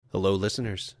Hello,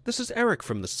 listeners. This is Eric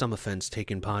from the Some Offense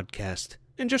Taken podcast.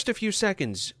 In just a few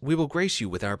seconds, we will grace you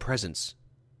with our presence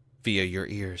via your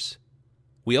ears.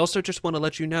 We also just want to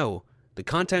let you know the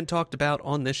content talked about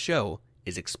on this show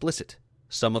is explicit.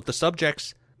 Some of the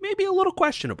subjects may be a little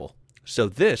questionable. So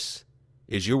this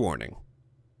is your warning.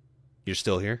 You're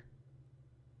still here?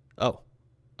 Oh.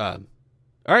 All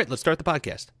right, let's start the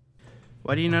podcast.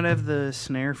 Why do you not have the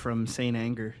snare from Saint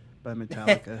Anger by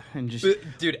Metallica? And just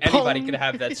Dude, anybody could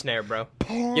have that snare, bro.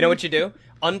 You know what you do?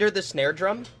 Under the snare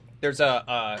drum, there's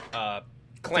a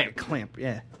clamp. like a clamp,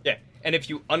 yeah. Yeah, and if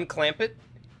you unclamp it,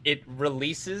 it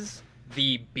releases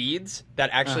the beads that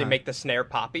actually make the snare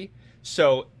poppy.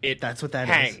 So That's what that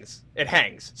hangs. is. It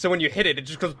hangs. So when you hit it, it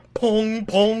just goes pong,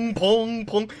 pong, pong,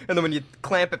 pong. And then when you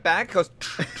clamp it back, it goes...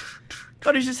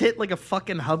 Thought he just hit like a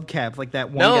fucking hubcap, like that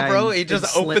one No, guy bro, in- he in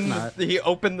just opened Slipknot. he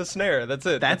opened the snare. That's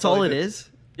it. That's all he it did. is?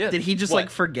 Yeah. Did he just What? like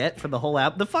forget for the whole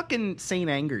album? The fucking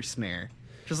Saint Anger snare.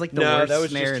 Just like the No, worst that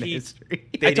was snare just in he- history.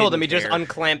 I told him he didn't just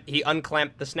care.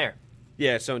 unclamped the snare.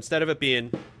 Yeah, so instead of it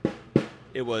being,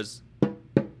 it was...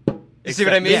 You see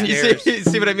what I mean? Yeah. You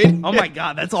see what I mean? Oh my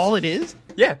god, that's all it is?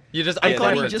 Yeah, you just I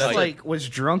thought he unclamp it. just That's like was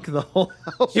drunk the whole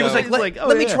album. He was So- like, oh,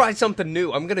 let me yeah. try something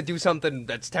new. I'm gonna do something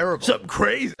that's terrible. something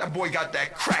crazy. That boy got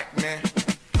that crack, man.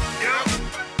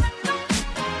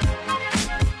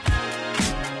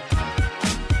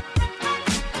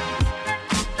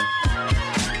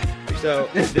 So,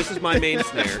 this is my main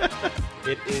snare.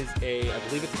 It is I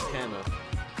believe it's a Tama.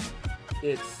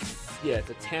 It's a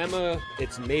Tama.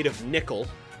 It's made of nickel,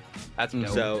 That's dope.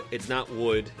 so it's not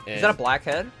wood. And Is that a black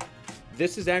head?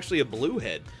 This is actually a blue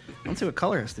head. I don't see what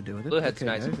color has to do with it. Blue head's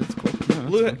nice. guys, that's cool. No, that's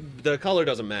Blue fine. head, the color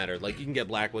doesn't matter. Like, you can get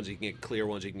black ones, you can get clear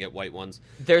ones, you can get white ones.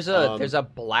 There's a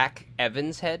black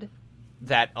Evans head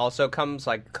that also comes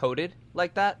like coated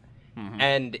like that,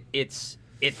 and it's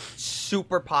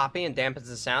super poppy and dampens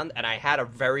the sound. And I had a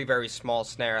very very small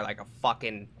snare, like a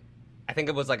fucking, I think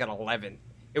it was like an 11.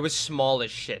 It was small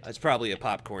as shit. It's probably a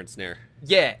popcorn snare.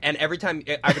 Yeah, and every time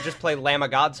I would just play Lamb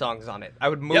of God songs on it. I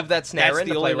would move Yep, that snare that's in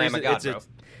the to play only Lamb of reason God,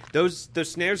 bro. those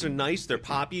snares are nice, they're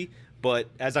poppy, but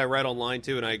as I read online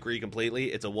too, and I agree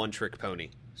completely, it's a one-trick pony.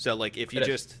 So, like, if you It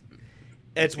is.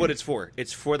 it's what it's for.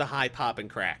 It's for the high pop and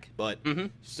crack. But,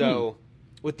 so,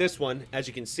 with this one, as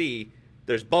you can see,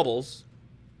 there's bubbles,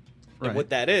 Right. and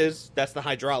what that is, that's the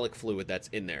hydraulic fluid that's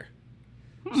in there.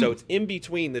 So it's in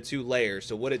between the two layers.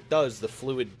 So what it does, the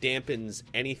fluid dampens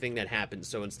anything that happens.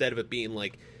 So instead of it being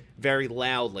like very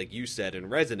loud, like you said, and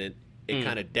resonant, it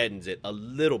kind of deadens it a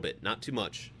little bit, not too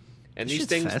much. And This these shit's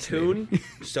things fascinating. tune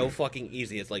so fucking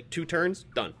easy. It's like 2 turns,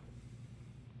 done.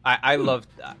 I love.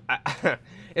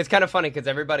 It's kind of funny because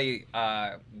everybody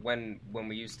when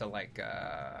we used to like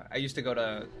I used to go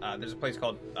to there's a place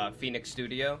called Phoenix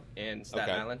Studio in Staten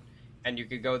Okay. Island, and you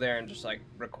could go there and just like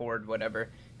record whatever.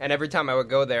 And every time I would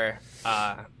go there,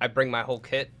 I'd bring my whole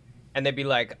kit, and they'd be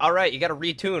like, "All right, you got to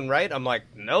retune, right?" I'm like,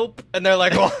 "Nope," and they're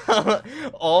like, well,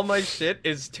 "All my shit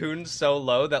is tuned so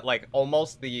low that like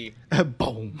almost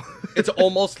Boom. it's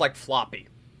almost like floppy."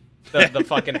 The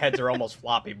fucking heads are almost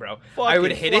floppy, bro. I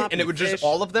would hit it, floppy and it would just fish.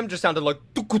 all of them just sounded like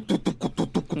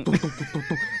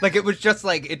like it was just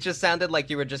like it just sounded like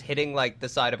you were just hitting like the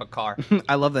side of a car.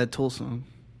 I love that Tool song.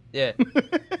 Yeah,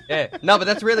 yeah. No, but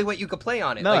that's really what you could play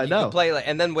on it. No, like, I you know. could play like,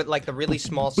 and then with like the really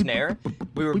small snare,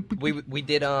 we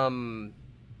did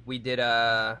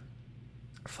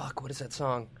fuck, what is that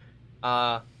song?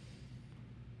 Barbie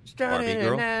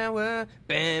Girl?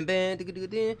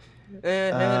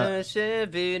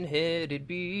 Seven-headed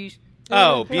beast.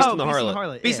 Oh, Beast and the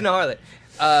Harlot. Beast and yeah. the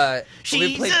Harlot. She's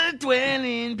we played- a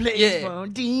dwelling place Yeah. for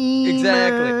demons.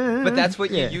 Exactly. But that's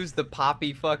what you Yeah. use the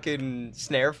poppy fucking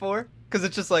snare for? Because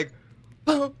it's just like,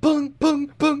 bung, bung,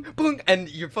 bung, bung, bung, and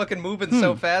you're fucking moving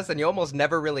so fast, and you almost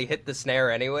never really hit the snare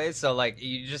anyway, so, like,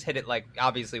 you just hit it, like,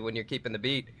 obviously when you're keeping the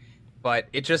beat. But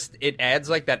it adds,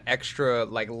 like, that extra,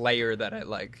 like, layer that I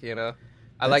like, you know?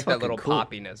 I That's like that fucking little cool.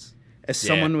 poppiness. As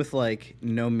someone with like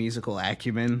no musical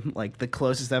acumen, like the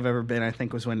closest I've ever been, I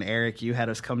think, was when Eric, you had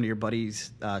us come to your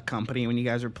buddy's company when you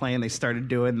guys were playing. They started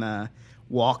doing the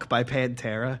 "Walk" by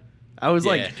Pantera. I was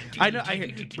like, I know, I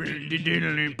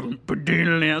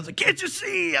was like, can't you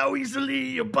see how easily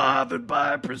you're bothered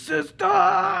by persistence?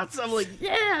 I'm like,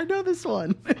 yeah, I know this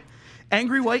one.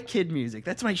 Angry White Kid music.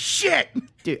 That's my shit.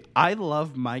 Dude, I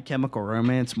love My Chemical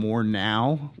Romance more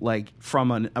now, like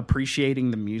from an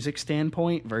appreciating the music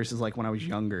standpoint versus like when I was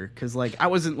younger. Because like I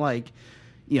wasn't like,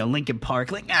 you know, Linkin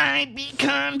Park, like I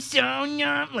become so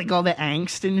young, like all the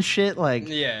angst and shit. Like,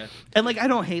 Yeah. and like I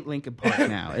don't hate Linkin Park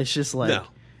now. It's just like, No.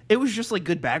 it was just like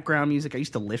good background music. I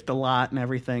used to lift a lot and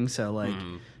everything, so like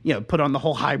put on the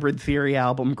whole Hybrid Theory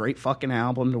album, great fucking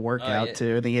album to work out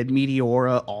to. They had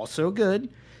Meteora, also good.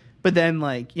 But then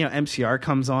like MCR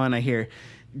comes on, I hear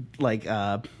like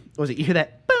you hear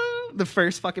that the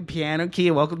first fucking piano key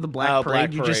of Welcome to Black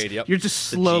Parade. You're just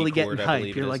slowly getting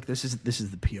hype. You're like, this is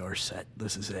the PR set.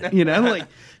 This is it. Like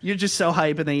you're just so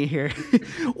hype, and then you hear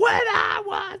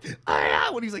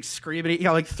when he's like screaming,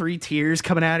 like 3 tears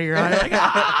coming out of your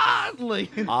eye.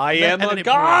 Like, I am a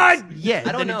god. Yeah,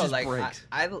 I don't know. Just Like breaks.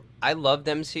 I loved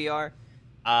MCR.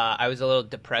 I was a little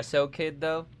depresso kid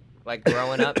though. Like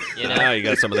growing up, Now you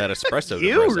got some of that espresso.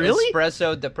 You depresso. really?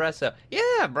 Espresso, depresso.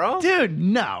 Yeah, bro. Dude,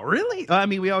 no, really? I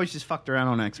mean, we always just fucked around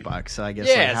on Xbox, so I guess.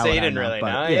 Yeah, like, how so would you I didn't know? really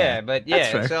But, know. yeah, But that's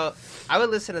yeah, fair. so I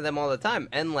would listen to them all the time.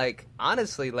 And like,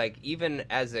 honestly, like even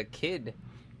as a kid,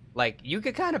 like you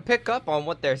could kind of pick up on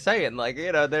what they're saying. Like,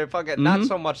 they're fucking not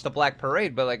so much the Black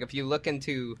Parade, but like if you look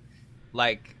into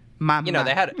like, they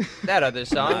had other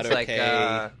songs Not like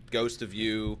okay, Ghost of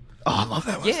You. Oh, I love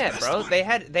that one. yeah, bro.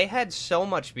 They had so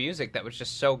much music that was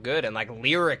just so good and like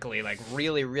lyrically like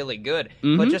really really good,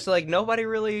 but just like nobody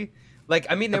really like.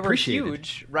 I mean, they were Appreciated.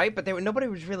 huge, right? But nobody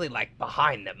was really like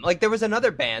behind them. Like there was another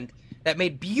band that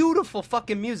made beautiful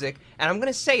fucking music, and I'm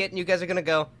gonna say it, and you guys are gonna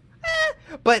go,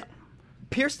 but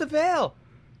Pierce the Veil,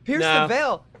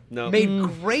 made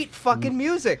great fucking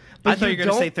music. But I thought you were going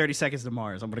to say don't- 30 Seconds to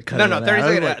Mars. I'm going to cut no, it no, out. 30 I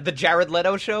was seconds. like- The Jared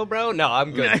Leto show, bro. No,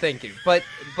 I'm good, thank you. But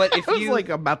if I was you like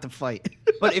about to fight.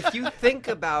 but if you think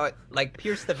about like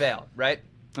Pierce the Veil, right?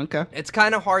 Okay. It's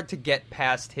kind of hard to get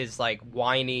past his like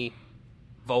whiny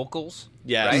vocals,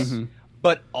 Yes. right?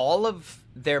 But all of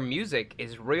their music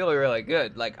is really, really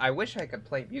good. Like I wish I could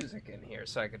play music in here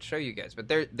so I could show you guys. But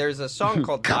there's a song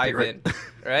called Dive In,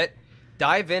 right?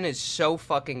 Dive In is so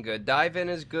fucking good. Dive In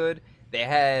is good. They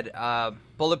had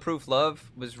Bulletproof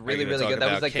Love was really, really good.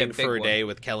 That was like King their big for a one. Day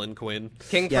with Kellen Quinn.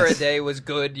 King for a Day was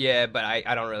good, yeah, but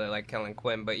I don't really like Kellen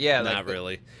Quinn. But yeah, Not like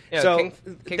really. yeah, So King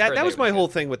for a that Day was my good. whole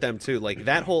thing with them too. Like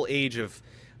that whole age of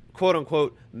quote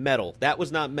unquote metal. That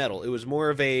was not metal. It was more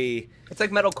of a. It's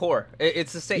like metalcore.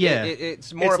 It's the same. Yeah.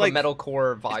 It's more It's of like- a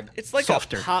metalcore vibe. It's like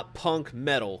Softer. a pop punk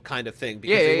metal kind of thing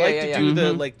because Yeah, they yeah, like yeah, to yeah. do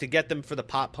the like to get them for the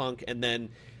pop punk and then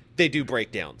they do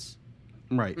breakdowns.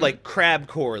 Right. Like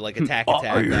crabcore, like Attack Attack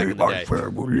back in the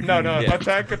day. No, Yeah.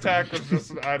 Attack was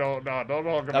just, I don't know. Don't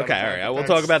talk about Okay, Attack all right. We'll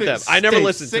Attack. talk about them. I never Stay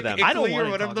listened to sick them. I don't Italy wanna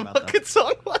or whatever talk the about fucking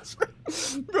song was.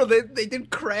 Bro, they did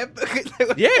crab. they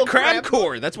went Yeah, full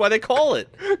crabcore. That's why they call it.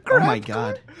 Oh my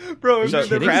god. Bro. So have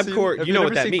you never crabcore, seen- you know have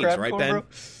what that never means, seen right, crabcore, Ben? bro?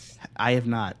 I have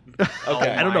not. Okay,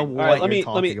 I don't know all what right, you're let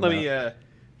talking me. about.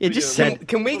 It just Can- said.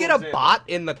 Can we get a bot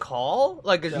in the call?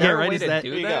 Like, is there a way Is to that do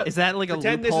you that? go. is that like a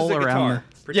Pretend this is loophole a around guitar.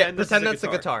 Yeah, this pretend is a that's the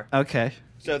guitar. the? Okay.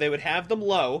 So they would have them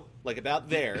low, like about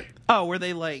there. Oh, were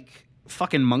they like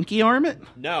fucking monkey arm it?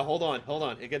 No, hold on.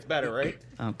 It gets better, right?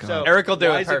 Oh god. So Eric will do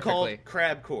why it is it called perfectly.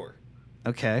 crabcore?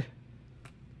 Okay.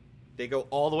 They go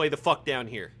all the way the fuck down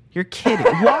here You're kidding.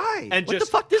 Why? and what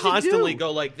just the fuck does constantly it do?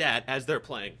 go like that as they're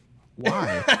playing.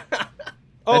 Why?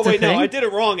 Oh That's a wait, no, thing? I did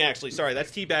it wrong. Actually, sorry,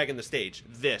 that's teabagging the stage.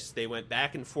 They went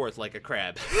back and forth like a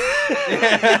crab.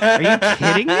 Are you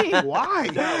kidding me? Why?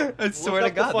 I swear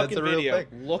Look to up God, the that's fucking a real video.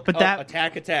 thing. Look But up that-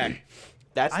 Attack.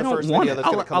 That's the I don't first want video it. that's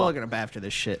gonna come I'll up. look it up after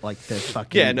this shit, like the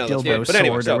fucking Yeah, no, that's dildo good. But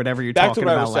anyway, sword so or whatever you're back to talking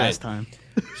what I about was last saying.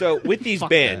 time. So with these Fuck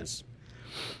bands,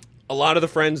 a lot of the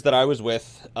friends that I was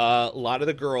with, a lot of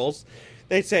the girls,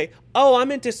 they'd say, "Oh, I'm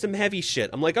into some heavy shit."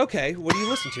 I'm like, "Okay, what do you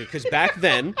listen to?" Because back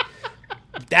then,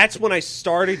 that's when I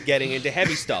started getting into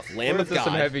heavy stuff. Lamb We're of into God.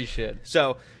 some heavy shit.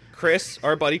 So Chris,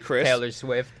 our buddy Chris, Taylor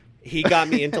Swift. he got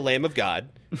me into Lamb of God.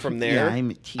 From there, Yeah,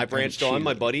 I'm a I branched on.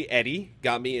 My cheerleader. buddy Eddie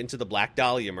got me into the Black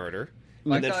Dahlia murder.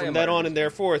 Black And then Dahlia from that murder on is and there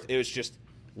forth, it was just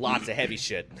lots of heavy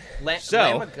shit. So,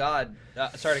 Lamb of God.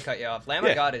 Sorry to cut you off. Lamb Yeah.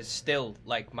 of God is still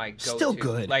like my go-to. Still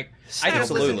good. Like I just listened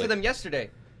Absolutely. to them yesterday.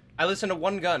 I listened to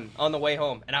One Gun on the way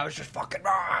home, and I was just fucking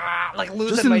like Just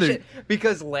losing in my the- shit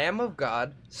because Lamb of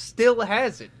God still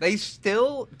has it. They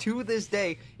still, to this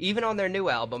day, even on their new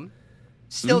album,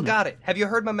 still got it. Have you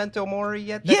heard Memento Mori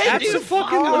yet? Yeah, That dude, is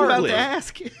fucking I'm about gnarly. to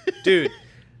ask. Dude,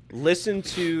 listen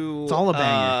to... It's all a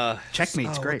banger.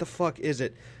 Checkmate's What great. the fuck is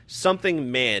it?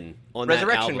 Something Man on that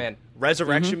Resurrection album. Man.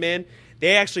 Resurrection Man.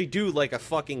 They actually do like a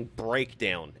fucking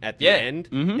breakdown at the Yeah. end,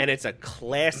 and it's a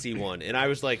classy one. And I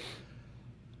was like,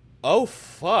 oh,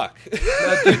 fuck.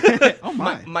 Oh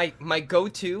my. My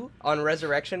go-to on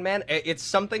Resurrection Man, it's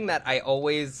something that I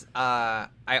always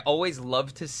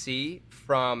love to see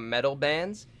from metal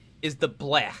bands is the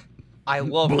blah. I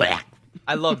love that.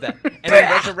 I love that. And in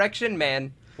Resurrection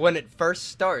Man, when it first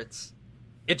starts,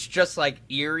 it's just like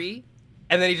eerie,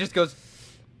 and then he just goes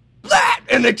blah,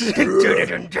 and and they just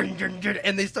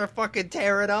and they start fucking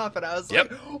tearing up, and I was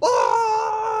like,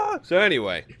 oh! So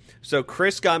anyway,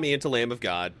 Chris got me into Lamb of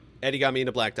God. Eddie got me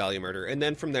into Black Dahlia Murder, and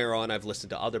then from there on, I've listened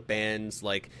to other bands.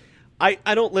 Like, I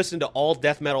don't listen to all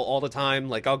death metal all the time.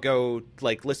 Like, I'll go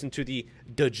like listen to the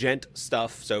Degent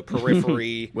stuff, so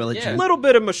Periphery, Will it Yeah. a little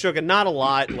bit of Meshuggah, not a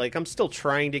lot. Like, I'm still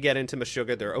trying to get into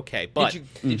Meshuggah. They're okay, but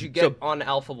Did you get on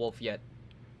Alpha Wolf yet?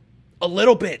 a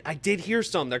little bit. I did hear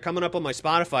some. They're coming up on my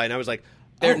Spotify, and I was like,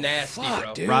 They're oh, nasty, fuck,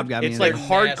 bro. dude. Rob got me It's in like there.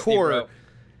 They're nasty, hardcore. bro.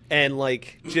 And,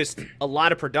 like, just a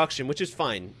lot of production, which is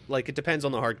fine. Like, it depends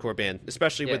on the hardcore band.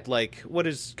 Especially Yeah. with, like, what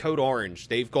is Code Orange?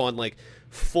 They've gone, like,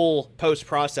 full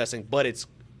post-processing, but it's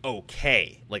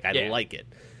okay. Like, I like it.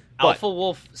 But, Alpha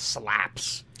Wolf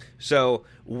slaps. so,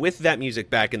 with that music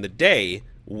back in the day,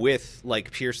 with,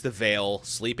 like, Pierce the Veil,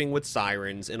 Sleeping with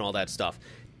Sirens, and all that stuff,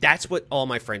 that's what all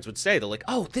my friends would say. They're like,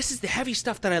 oh, this is the heavy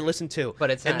stuff that I listen to.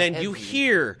 But it's and not then you heavy.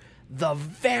 hear the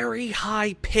very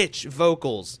high-pitch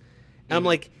vocals. And I'm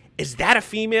like, is that a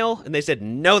female? And they said,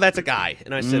 no, that's a guy.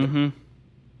 And I said,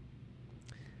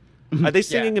 are they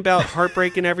singing about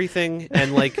heartbreak and everything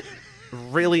and, like,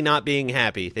 really not being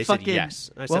happy? They said Fucking, yes.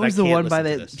 I said, what was I the can't one by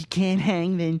listen to that? this. If you can't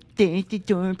hang, then dance the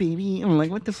door, baby. I'm like,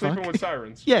 what the fuck? Sleeping with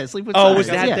Sirens. Yeah, sleep with Oh, Sirens. was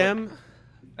that yeah. them?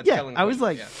 That's Yeah, Killing I was Queen,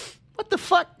 like, yeah. what the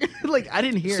fuck? Like, I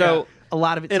didn't hear So- a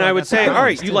lot of it. And till I would got say, to all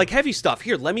right, Sirens, you too. like heavy stuff.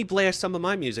 Here, let me blast some of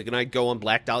my music. And I'd go on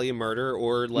Black Dahlia Murder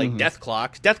or, like, Death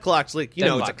Clock. Death Clock's, like, you Death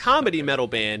know, it's a Clock's comedy metal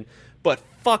band, but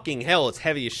fucking hell, it's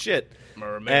heavy as shit.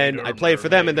 And I play it for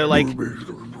them, and they're like,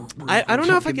 I don't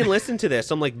know if I can listen to this.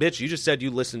 I'm like, bitch, you just said you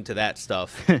listened to that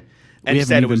stuff. And haven't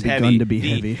said it even was begun heavy. to be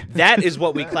heavy. That is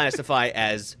what we classify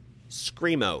as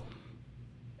screamo.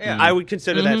 Yeah. I would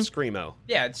consider that screamo.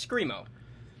 Yeah, it's screamo.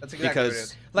 That's exactly what it Because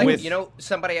is. Like, with- you know,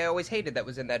 somebody I always hated that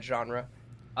was in that genre.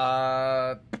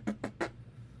 Why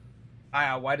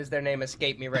does their name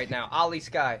escape me right now? Ollie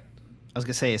Sky. I was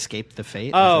gonna say, escape the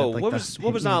fate. Oh, Was that, like,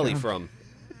 what was the- Ollie from?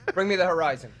 Bring Me the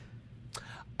Horizon.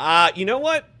 You know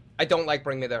what? I don't like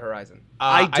Bring Me the Horizon.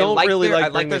 I don't really like I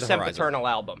Bring like Me their the Horizon. Sempiternal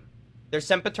album. Their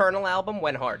Sempiternal album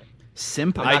went hard.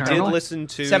 Simp? I did Eternal? listen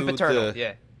to Sempiternal, the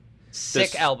yeah.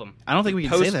 Sick album. I don't think we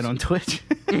can say that on Twitch.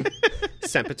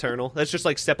 Sempiternal. That's just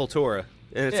like Sepultura.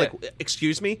 And it's Yeah. like,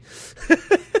 excuse me?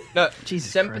 No,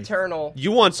 Jesus Sempiternal.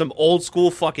 You want some old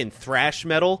school fucking thrash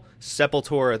metal?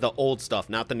 Sepultura, the old stuff,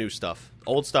 not the new stuff.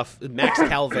 Old stuff. Max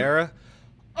Calvera.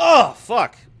 Oh,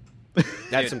 fuck.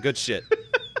 That's some good shit.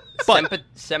 But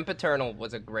Sempiternal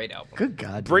was a great album. Good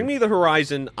God. Bring Me the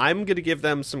Horizon, I'm going to give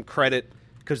them some credit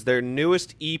because their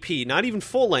newest EP, not even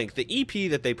full length, the EP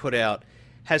that they put out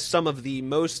has some of the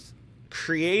most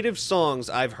creative songs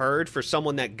I've heard for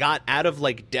someone that got out of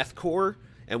like deathcore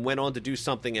and went on to do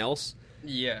something else.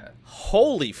 Yeah.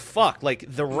 Holy fuck, like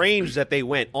the range that they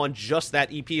went on just that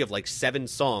EP of like 7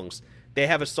 songs. They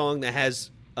have a song that has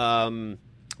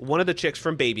one of the chicks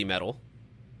from Baby Metal,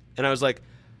 and I was like,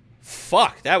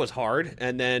 fuck, that was hard.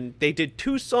 And then they did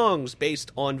 2 songs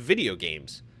based on video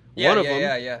games. One of them,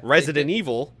 yeah. Resident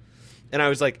Evil, and I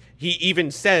was like, he even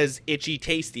says Itchy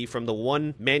Tasty from the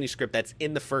one manuscript that's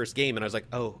in the first game, and I was like,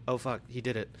 oh fuck, he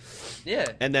did it. Yeah.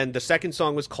 And then the second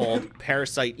song was called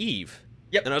Parasite Eve.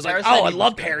 Yep, And I was like, Parasite oh, I Eve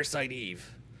love was good. Parasite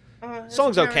Eve. It's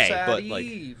Song's okay, Parasite but like,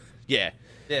 Eve. yeah.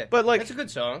 Yeah. But like, It's a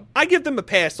good song. I give them a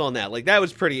pass on that. Like, that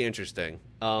was pretty interesting.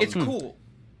 It's cool.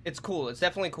 It's cool. It's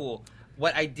definitely cool.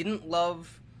 What I didn't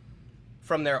love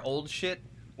from their old shit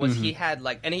was he had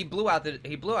like, and he blew out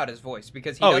his voice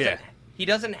because he Oh, doesn't yeah. he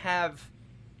doesn't have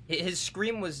his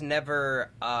scream was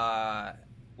never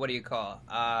what do you call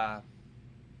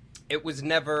it was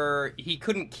never he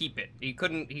couldn't keep it. He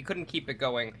couldn't keep it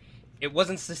going. It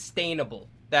wasn't sustainable.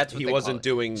 That's what he they wasn't call it.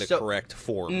 doing the So- correct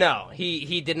form. No,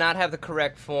 he did not have the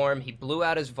correct form. He blew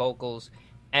out his vocals,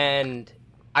 and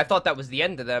I thought that was the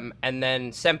end of them. And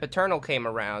then Sempiternal came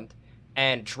around,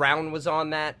 and Drown was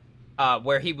on that,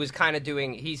 where he was kind of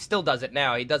doing. He still does it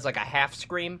now. He does like a half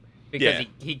scream because Yeah.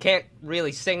 he can't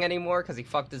really sing anymore because he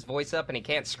fucked his voice up, and he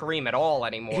can't scream at all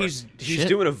anymore. He's Shit.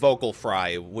 doing a vocal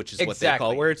fry, which is what they call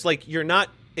Exactly. it, where it's like you're not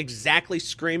exactly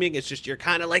screaming. It's just you're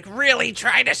kind of like really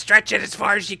trying to stretch it as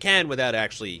far as you can without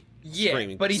actually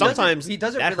screaming. but sometimes he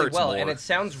does it that really hurts well, more. and it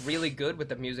sounds really good with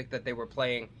the music that they were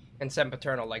playing in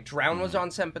Sempiternal. Like Drown was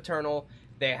on Sempiternal.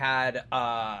 They had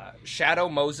Shadow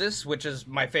Moses, which is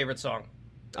my favorite song.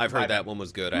 I've heard that one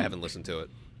was good. I haven't listened to it.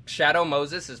 Shadow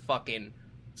Moses is fucking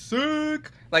sick.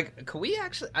 Like, could we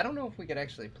actually? I don't know if we could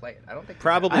actually play it. I don't think we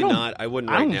Probably I don't- not. I wouldn't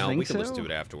I right don't now. think We can so. listen to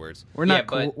it afterwards. We're not Yeah,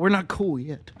 cool. but- We're not cool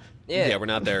yet. can. Yeah, we're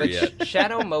not there But yet.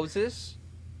 Shadow Moses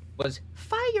was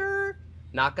fire.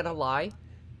 Not gonna lie,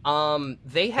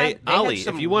 They had Hey, they Ollie, had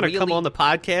some if you want to come really- on the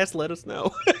podcast, let us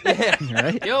know.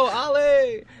 Right? Yo,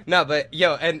 Ollie! No, but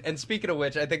yo, and speaking of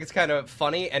which, I think it's kind of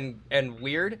funny and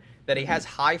weird that he has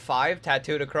high five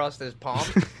tattooed across his palm.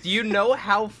 Do you know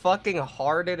how fucking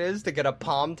hard it is to get a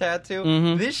palm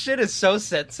tattoo? This shit is so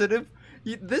sensitive.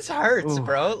 This hurts,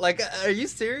 bro. Like, are you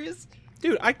serious?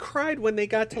 Dude, I cried when they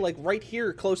got to like right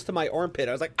here close to my armpit.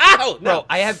 I was like, ow! No. Bro,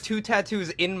 I have 2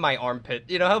 tattoos in my armpit.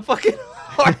 You know how fucking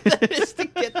hard that is to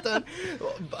get done?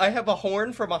 I have a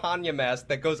horn from a Hanya mask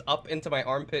that goes up into my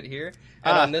armpit here.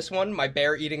 And on this one, my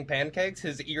bear eating pancakes,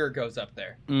 his ear goes up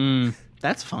there.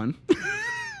 That's fun.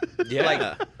 Yeah.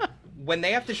 Like, when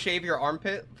they have to shave your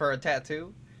armpit for a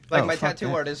tattoo, like my fuck tattoo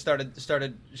that. artist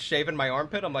started shaving my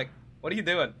armpit, I'm like, what are you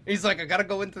doing? He's like, I gotta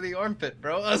go into the armpit,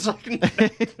 bro. I was like,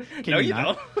 no, you you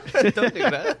not? don't. Don't do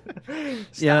that.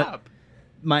 Yeah. Stop.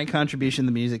 My contribution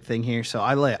to the music thing here. So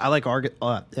I like August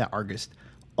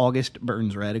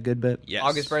Burns Red a good bit. Yes.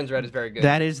 August Burns Red is very good.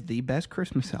 That is the best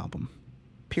Christmas album.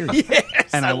 Period. Yes,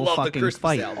 And I will love the fucking Christmas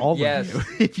fight album. all Yes. of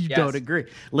you if you Yes. don't agree.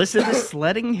 Listen to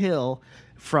Sledding Hill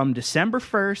from December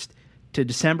 1st to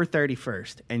December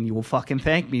 31st, and you will fucking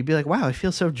thank me. Be like, wow, I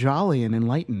feel so jolly and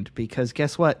enlightened, because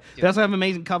guess what? They also have an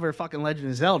amazing cover of fucking Legend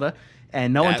of Zelda,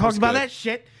 and no one That talks was about good. that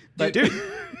shit. But Dude,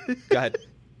 go ahead.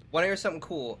 Want to hear something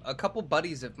cool? A couple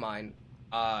buddies of mine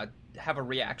have a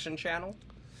reaction channel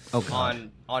oh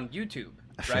god, on YouTube,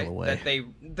 fell right? away. That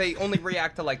they only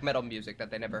react to like metal music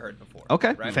that they never heard before.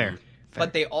 okay, right? fair.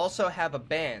 But they also have a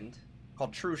band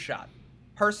called True Shot.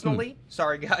 Personally,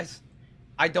 sorry guys,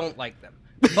 I don't like them.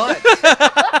 But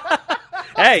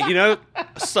Hey, you know,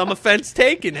 some offense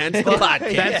taken, hence the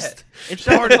podcast. yeah, It's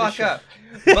shut part the of the fuck show. up.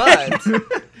 But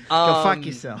Go fuck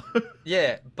yourself.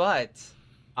 Yeah, but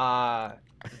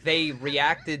they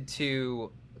reacted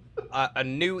to a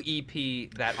new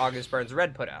EP that August Burns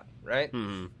Red put out, right?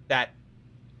 That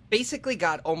basically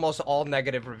got almost all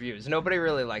negative reviews. Nobody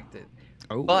really liked it.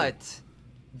 Oh. But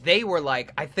they were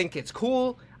like, I think it's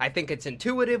cool. I think it's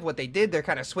intuitive what they did. They're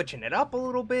kind of switching it up a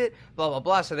little bit, blah, blah,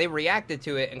 blah. So they reacted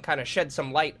to it and kind of shed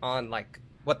some light on, like,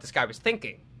 what this guy was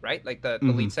thinking, right? Like, the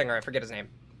lead singer, I forget his name.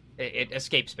 It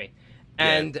escapes me.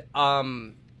 And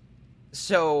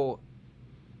so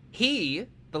he,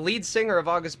 the lead singer of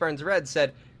August Burns Red,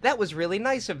 said, that was really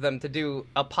nice of them to do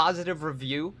a positive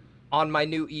review on my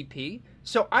new EP,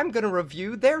 so I'm going to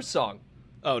review their song.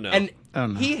 Oh, no. And Oh,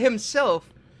 no. he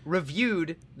himself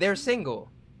reviewed their single.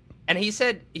 And he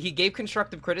said he gave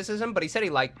constructive criticism, but he said he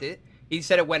liked it. He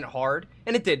said it went hard,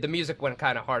 and it did. The music went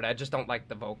kind of hard. I just don't like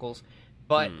the vocals.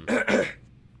 But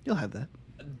You'll have that.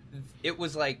 it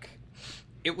was like,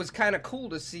 it was kind of cool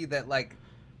to see that, like,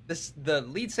 the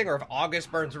lead singer of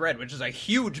August Burns Red, which is a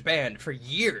huge band for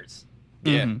years,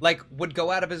 like, would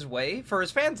go out of his way for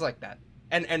his fans like that.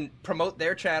 And promote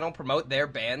their channel, promote their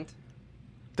band.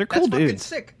 They're cool That's fucking dudes.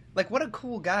 sick. Like, what a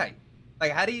cool guy.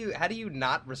 Like, how do you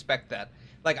not respect that?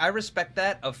 Like, I respect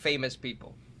that of famous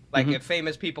people. Like, if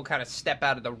famous people kind of step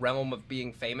out of the realm of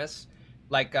being famous,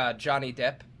 like Johnny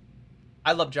Depp.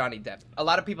 I love Johnny Depp. A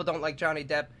lot of people don't like Johnny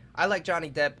Depp. I like Johnny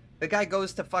Depp. The guy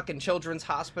goes to fucking children's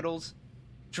hospitals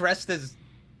dressed as,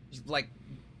 like,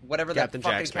 whatever Captain that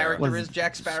fucking Jack Sparrow. character is,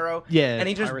 Jack Sparrow. Yeah, And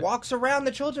he just pirate. walks around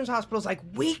the children's hospitals, like,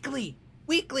 weekly.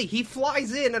 He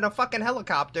flies in a fucking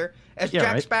helicopter as Yeah,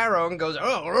 Jack right. Sparrow and goes,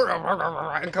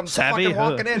 and comes Savvy, fucking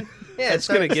walking in. Yeah, It's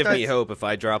going to give me starts- hope if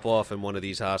I drop off in one of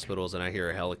these hospitals and I hear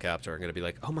a helicopter. I'm going to be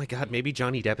like, oh my God, maybe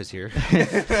Johnny Depp is here.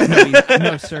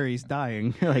 No, sir, he's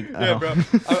dying. Like, Yeah, oh. bro.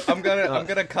 I'm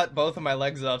gonna cut both of my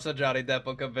legs off so Johnny Depp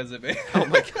will come visit me. Oh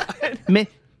my God.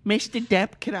 Mr.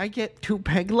 Depp, can I get 2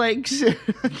 peg legs? I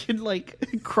can, like,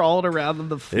 crawling around on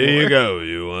the floor. Here you go.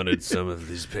 You wanted some of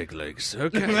these pig legs.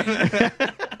 Okay.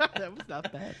 That was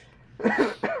not bad.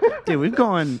 Dude, we've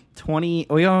gone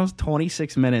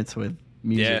 26 minutes with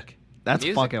music. Yeah. That's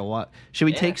Music. fucking what. Should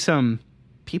we Yeah. take some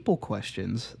people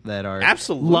questions that are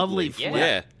Absolutely. lovely,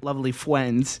 Yeah. lovely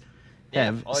friends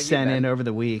have all you sent in guys. over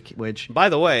the week, which By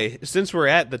the way, since we're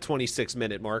at the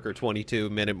 26-minute mark or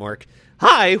 22-minute mark,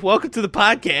 hi, welcome to the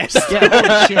podcast.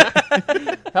 yeah, holy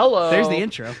shit. Hello. There's the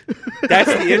intro.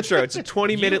 That's the intro. It's a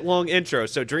 20-minute long intro,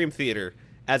 so Dream Theater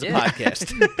as a Yeah.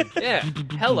 podcast. Yeah.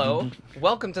 Hello.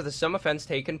 Welcome to the Some Offense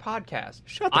Taken podcast.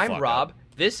 Shut the I'm fuck Rob. up.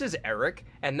 This is Eric,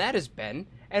 and that is Ben,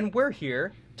 and we're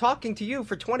here talking to you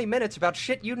for 20 minutes about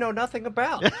shit you know nothing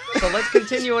about. So let's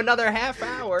continue another half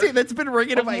hour. Dude, that's been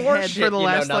ringing in Of my more head shit for the you know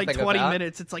last, like, nothing 20 about.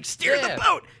 minutes. It's like, steer Yeah. the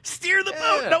boat! Steer the Yeah.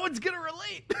 boat! No one's gonna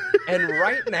relate! And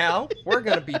right now, we're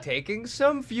going to be taking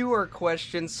some viewer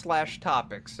questions /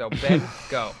 topics. So, Ben,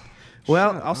 go.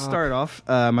 Well, I'll start off.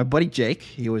 My buddy Jake,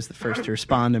 he was the first to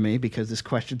respond to me because this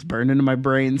question's burned into my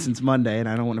brain since Monday, and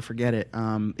I don't want to forget it.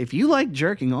 If you like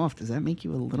jerking off, does that make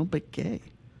you a little bit gay?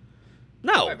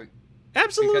 No,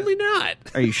 absolutely not.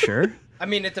 Are you sure? I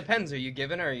mean, it depends. Are you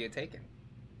giving or are you taking?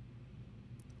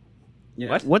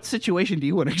 What situation do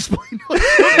you want to explain? You know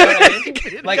what I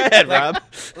mean? Go ahead, Rob.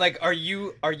 Like, are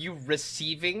you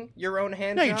receiving your own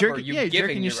hand No, job, you're or are jerking- you yeah, you're giving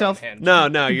jerking your yourself- own hand No,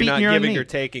 job? no, you're not beating your own giving meat. or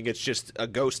taking. It's just a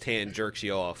ghost hand jerks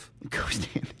you off. Ghost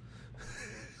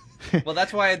hand. Well,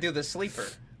 that's why I do the sleeper.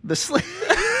 The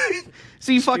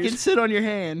So you fucking sit on your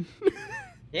hand.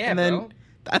 Yeah, And then bro.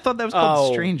 I thought that was called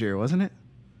Oh. stranger, wasn't it?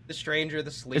 The stranger, the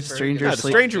sleeper. It's stranger. No, the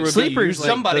Sleep- stranger would be Sleepers, usually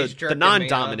somebody's the jerking me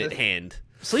non-dominant off. hand.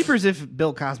 Sleepers if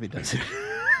Bill Cosby does it.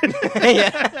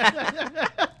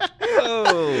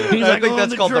 Oh, He's I think "Oh,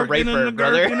 that's called the jerking and raper, the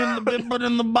brother." gherkin and the bibbit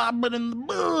and the bobbit and the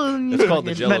boom. That's called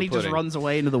the And Jell-O then he just pudding. runs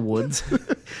away into the woods.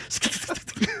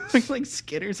 like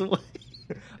skitters away.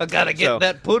 I gotta get So-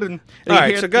 that pudding. all right.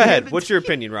 hear- So go you hear ahead. the- What's your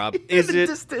opinion, Rob? In Is the it?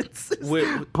 distance.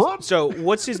 So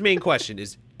what's his main question?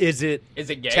 Is it? Is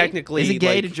it gay? Technically, Is it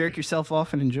gay like, to jerk yourself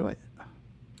off and enjoy it?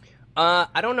 I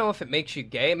don't know if it makes you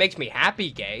gay. It makes me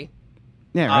happy gay.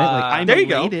 Yeah, right. Like I'm there you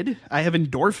go. elated. I have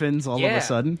endorphins all of Yeah. a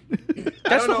sudden. I That's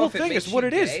don't the know whole if it thing. makes Is what you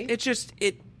it is. gay. It's just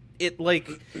it like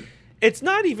it's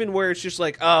not even where it's just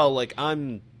like, oh, like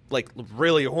I'm like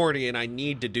really horny and I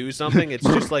need to do something. It's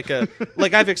just like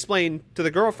like I've explained to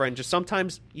the girlfriend. Just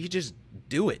sometimes you just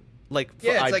do it. Like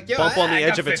Yeah, it's I like, yo, bump on the I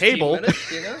edge got of a 15 table.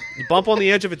 minutes, you know? You bump on the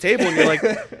edge of a table and you're like,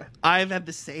 I've had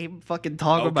the same fucking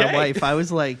talk with my Okay. wife. I was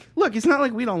like, look, it's not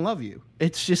like we don't love you.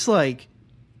 It's just like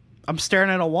I'm staring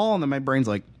at a wall and then my brain's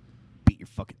like, beat your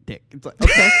fucking dick. It's like,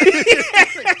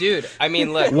 okay. Dude, I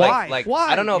mean, look, Why? like Why?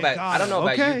 I don't know You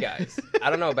about okay. you guys. I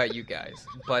don't know about you guys,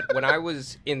 but when I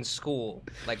was in school,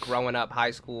 like growing up,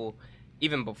 high school,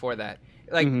 even before that,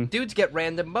 like dudes get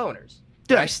random boners.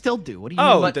 Dude, I still do. What do you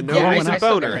oh, mean? But- the yeah, no I one's a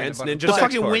still boner, got hence it. ninja the sex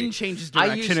fucking party. wind changes I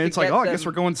direction used and to it's like, get oh, I guess them-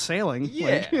 we're going sailing.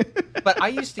 Yeah, Like, but I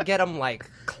used to get them like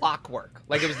clockwork.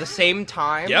 Like it was the same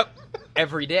time. Yep.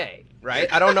 Every day,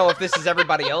 right? I don't know if this is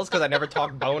everybody else because I never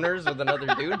talked boners with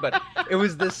another dude, but it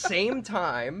was the same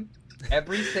time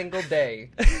every single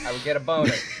day. I would get a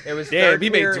boner. It was Damn, third he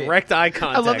made period. direct eye I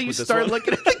contact love that you with this start one.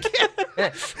 looking at the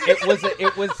camera.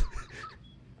 It was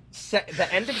the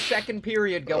end of second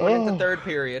period going into third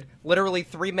period. Literally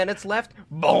 3 minutes left.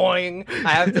 Boing. I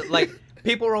have to like.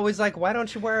 People were always like, "Why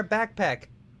don't you wear a backpack?"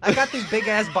 I got these big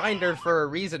ass binders for a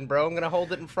reason, bro. I'm gonna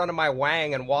hold it in front of my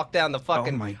wang and walk down the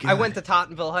fucking. Oh my God. I went to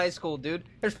Tottenville High School, dude.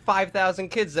 There's 5,000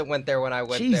 kids that went there when I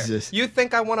went Jesus. there. You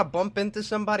think I want to bump into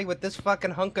somebody with this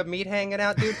fucking hunk of meat hanging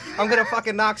out, dude? I'm gonna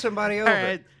fucking knock somebody over. All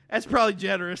right, that's probably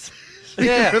generous.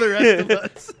 Yeah. For the rest of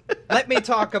us. Let me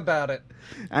talk about it.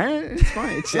 All right, it's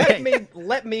fine. It's,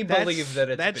 Let me believe that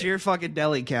it's that's big. your fucking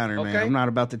deli counter, man. Okay. I'm not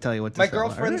about to tell you what to My sell. All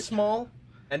girlfriend's right? small,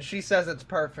 and she says it's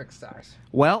perfect size.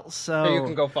 Well, so So you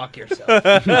can go fuck yourself. How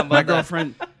about my that?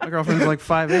 girlfriend's like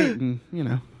 5'8",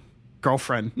 and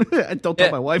girlfriend. Don't tell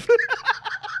Yeah. my wife.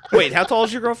 Wait, how tall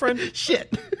is your girlfriend?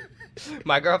 Shit.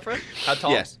 My girlfriend? How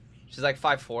tall? Yes. She's like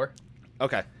 5'4".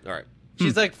 Okay, all right.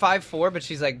 She's like 5'4", but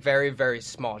she's like very, very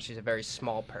small. She's a very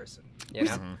small person. You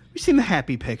know? We've seen the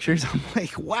happy pictures. I'm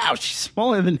like, wow, she's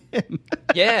smaller than him.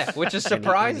 Yeah, which is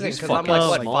surprising He's because I'm fucking like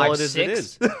what small as it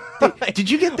 5'6". is. Did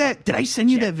you get that? Did I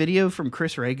send you that video from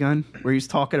Chris Ray Gun where he's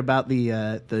talking about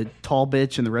the tall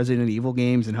bitch in the Resident Evil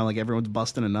games and how like everyone's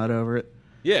busting a nut over it?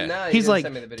 Yeah. No, you He's didn't like,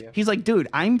 send me the video. he's like, dude,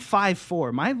 I'm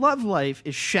 5'4". My love life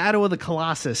is Shadow of the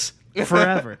Colossus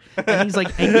forever. And he's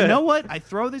like, and you know what? I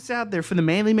throw this out there for the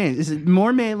manly man. Is it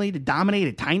more manly to dominate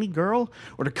a tiny girl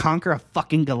or to conquer a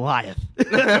fucking Goliath?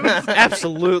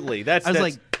 Absolutely. I was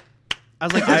like,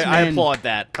 this I man, applaud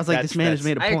that. I was like, this man has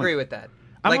made a I point. agree with that.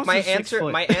 I'm Like also my 6 answer,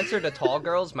 foot. my answer to tall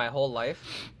girls, my whole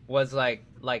life was like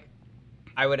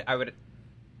I would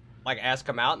like ask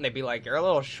them out, and they'd be like, "You're a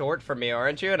little short for me,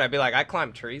 aren't you?" And I'd be like, "I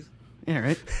climb trees, Yeah,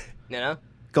 right. you know.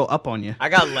 Go up on you, I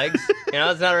got legs, you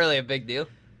know. It's not really a big deal."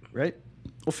 right?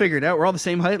 We'll figure it out. We're all the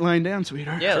same height, lying down,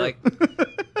 sweetheart. Yeah, like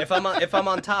if I'm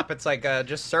on top, it's like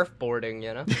just surfboarding,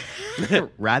 you know.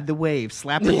 Ride the wave,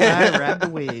 slap the guy, ride the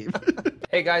wave.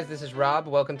 Hey guys, this is Rob.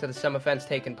 Welcome to the Some Offense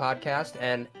Taken podcast,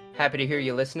 and happy to hear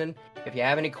you listening. If you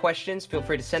have any questions, feel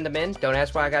free to send them in. Don't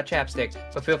ask why I got chapstick,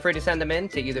 but feel free to send them in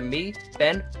to either me,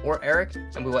 Ben, or Eric,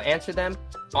 and we will answer them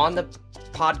on the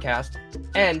podcast.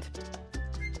 And,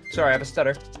 sorry, I have a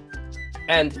stutter.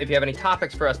 And if you have any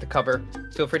topics for us to cover,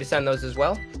 feel free to send those as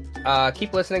well.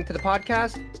 Keep listening to the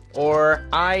podcast, or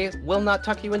I will not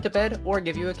tuck you into bed or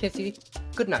give you a kissy.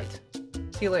 Good night.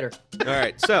 See you later. All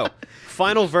right, so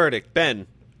final verdict. Ben,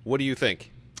 what do you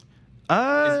think?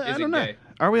 I Is don't it know. gay?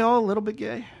 Are we all a little bit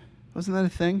gay? Wasn't that a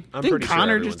thing? I'm Didn't pretty sure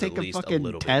Connor everyone's just take at a least fucking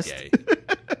little bit test? gay.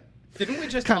 Didn't we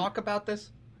just talk about this?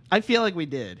 I feel like we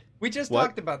did. We just What?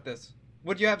 talked about this.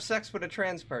 Would you have sex with a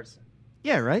trans person?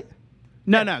 Yeah, right?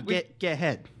 No, Yeah, no, we- get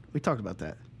head. We talked about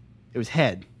that. It was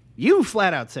head. You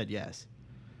flat out said yes.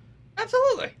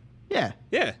 Absolutely. Yeah.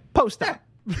 Yeah. Post op.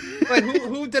 Like,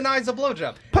 who denies a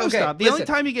blowjob? Post Okay, op. The only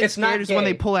listen, time you get it's not scared is when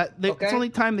they gay, pull out. It's okay? the only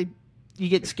time you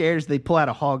get scared is they pull out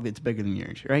a hog that's bigger than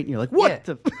yours, right? And you're like, what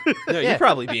Yeah. the? No, Yeah. you'd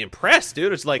probably be impressed,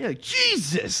 dude. It's like, You're like,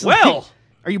 Jesus. well, Like,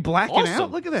 are you blacking awesome.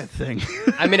 out? Look at that thing.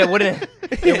 I mean, it wouldn't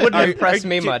Are- impress are-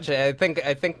 me do- much. I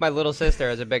think my little sister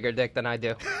has a bigger dick than I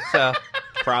do. So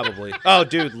probably. Oh,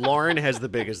 dude, Lauren has the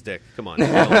biggest dick. Come on. We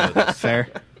all know this. Fair.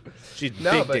 She's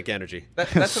No, big but- dick energy.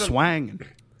 that's what I'm, Swang.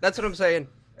 that's what I'm saying.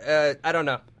 I don't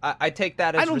know. I take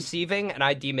that as don't- receiving, and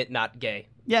I deem it not gay.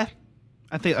 Yeah.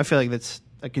 I feel like that's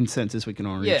a consensus we can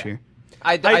all reach Yeah. here.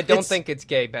 I don't it's- think it's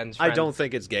gay, Ben's I friend. don't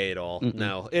think it's gay at all.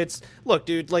 No. It's, look,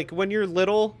 dude, like when you're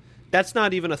little, that's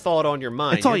not even a thought on your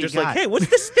mind. That's all You're you just like, got. hey, what's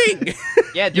this thing?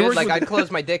 Yeah, Yours dude, like was- I'd close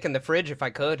my dick in the fridge if I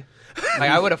could. Like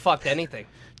I would have fucked anything.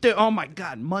 Dude, oh my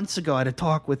God. Months ago, I had a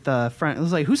talk with a friend. It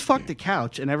was like, who's fucked the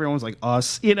couch? And everyone was like,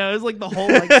 us. You know, it was like the whole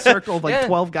like circle of like Yeah.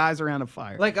 12 guys around a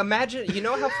fire. Like imagine, you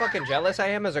know how fucking jealous I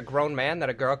am as a grown man that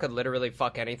a girl could literally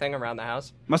fuck anything around the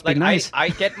house. Must be like, nice. I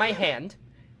get my hand.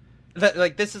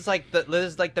 Like this is like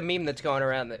the meme that's going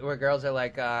around where girls are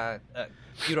like,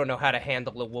 you don't know how to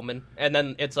handle a woman, and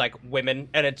then it's like women,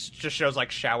 and it just shows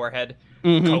like shower head,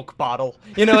 Coke bottle.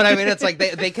 You know what I mean? It's like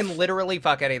they can literally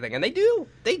fuck anything, and they do,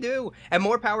 and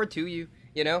more power to you.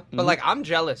 You know, but like I'm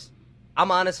jealous. I'm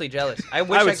honestly jealous. I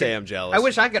wish I would could- say I'm jealous. I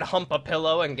wish I could hump a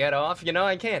pillow and get off. You know,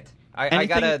 I can't. I Anything-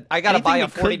 gotta buy a anything you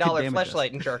could $40 damage us.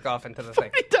 fleshlight and jerk off into the thing.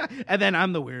 And then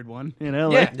I'm the weird one, you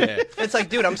know? Yeah. Like, Yeah. It's like,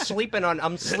 dude, I'm sleeping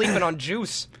on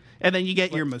juice. And then you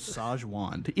get your massage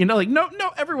wand. You know, like, no,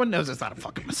 everyone knows it's not a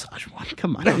fucking massage wand.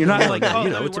 Come on. You're not like, oh, You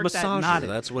know, let me it's a work that massager. knot.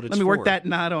 That's what it's Let me work for. that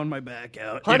knot on my back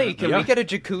out. Honey, You can know? we get a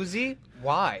jacuzzi?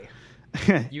 Why?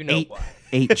 You know why.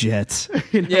 8 jets.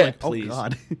 You know, Yeah, like, please. Oh,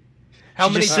 God. How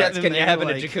She many just jets sat can in you there have in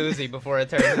a like- jacuzzi before it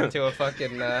turns into a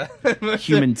fucking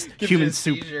Human gives you a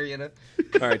soup. seizure, you know?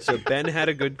 All right, so Ben had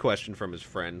a good question from his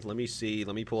friend. Let me see.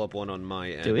 Let me pull up one on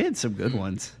my end. Dude, we had some good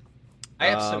ones. I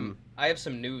have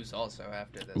some news also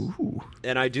after this. Ooh.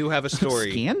 And I do have a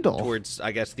story. Scandal. Towards,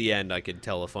 I guess, the end, I could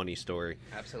tell a funny story.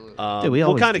 Absolutely. Dude, we We'll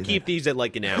always kind of do keep that. these at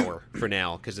like an hour for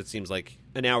now, because it seems like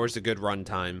an hour is a good run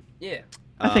time. yeah.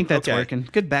 I think that's okay. working.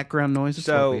 Good background noise. That's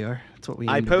So, what we are. That's what we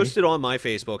I aim to be. posted on my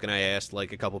Facebook and I asked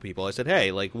like a couple people. I said,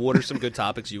 "Hey, like, what are some good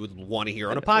topics you would want to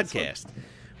hear on a podcast?"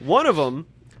 One of them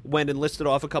went and listed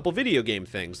off a couple video game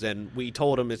things, and we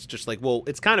told him it's just like, well,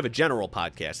 it's kind of a general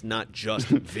podcast, not just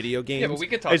video games. Yeah, but we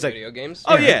could talk He's like, video games.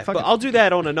 Oh Yeah, yeah, fuck but it. I'll do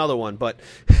that on another one. But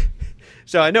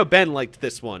so I know Ben liked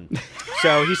this one,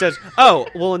 so he says, "Oh,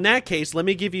 well, in that case, let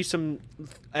me give you some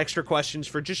extra questions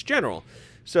for just general."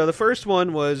 So the first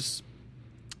one was,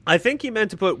 I think he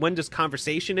meant to put, when does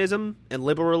conversationism and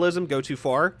liberalism go too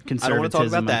far? I don't want to talk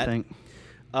about Conservatism, that. I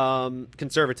think.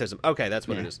 Conservatism. Okay, that's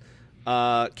what Yeah. it is.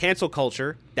 Cancel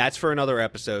culture. That's for another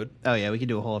episode. Oh, yeah, we could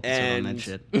do a whole episode on that And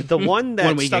shit. the one that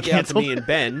When we stuck get out to me canceled. and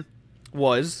Ben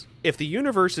was, if the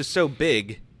universe is so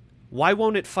big, why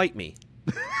won't it fight me?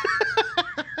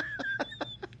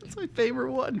 That's my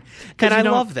favorite one. And I you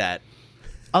don't- love that.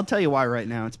 I'll tell you why right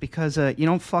now. It's because you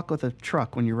don't fuck with a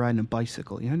truck when you're riding a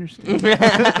bicycle. You understand?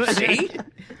 See?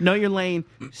 Know your lane.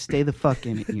 Stay the fuck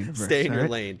in it, universe. Stay in all your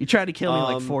right? lane. You tried to kill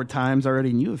me like 4 times already,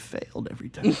 and you have failed every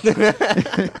time. If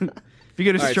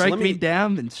you're gonna All right, so strike let me me-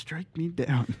 down, then strike me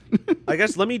down. I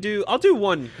guess I'll do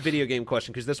one video game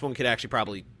question, because this one could actually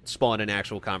probably spawn an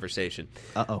actual conversation.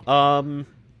 Uh-oh.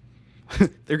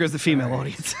 There goes the female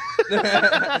audience.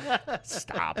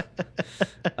 Stop.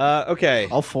 Okay.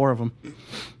 All 4 of them.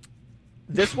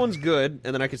 This one's good,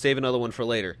 and then I could save another one for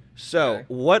later. So, Okay.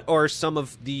 what are some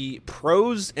of the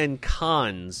pros and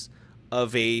cons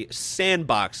of a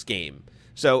sandbox game?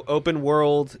 So, open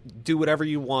world, do whatever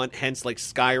you want, hence like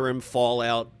Skyrim,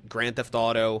 Fallout, Grand Theft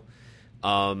Auto.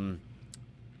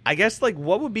 I guess, like,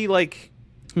 what would be like...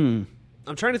 I'm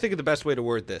trying to think of the best way to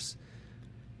word this.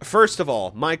 First of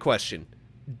all, my question.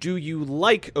 Do you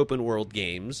like open world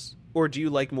games, or do you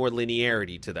like more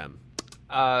linearity to them?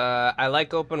 I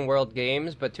like open world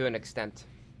games, but to an extent.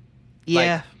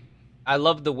 Yeah. I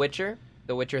love The Witcher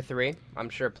 3. I'm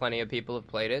sure plenty of people have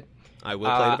played it. I will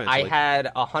play it eventually. I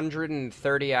had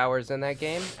 130 hours in that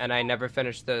game, and I never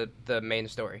finished the main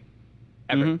story.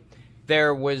 Ever.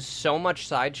 There was so much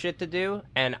side shit to do,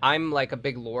 and I'm like a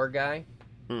big lore guy.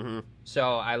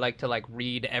 So I like to like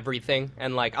read everything,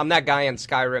 and like I'm that guy in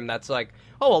Skyrim that's like,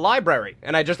 oh, a library,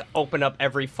 and I just open up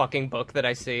every fucking book that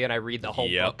I see and I read the whole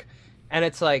book, and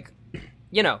it's like,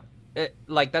 you know,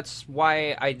 like that's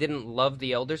why I didn't love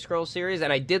the Elder Scrolls series,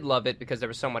 and I did love it because there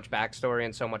was so much backstory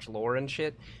and so much lore and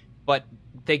shit, but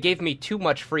they gave me too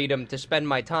much freedom to spend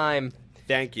my time.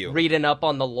 Thank you. Reading up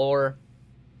on the lore,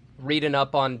 reading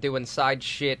up on doing side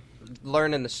shit,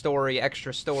 learning the story,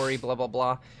 extra story, blah blah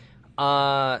blah.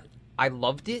 I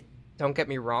loved it, don't get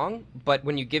me wrong, but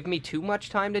when you give me too much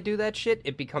time to do that shit,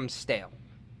 it becomes stale.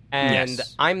 And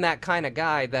I'm that kind of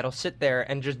guy that'll sit there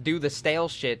and just do the stale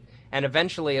shit, and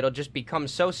eventually it'll just become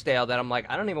so stale that I'm like,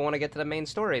 I don't even want to get to the main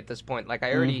story at this point. Like,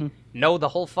 I already know the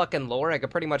whole fucking lore. I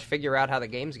could pretty much figure out how the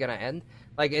game's gonna end.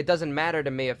 Like, it doesn't matter to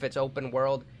me if it's open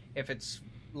world, if it's,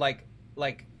 like,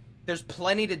 there's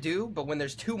plenty to do, but when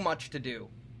there's too much to do,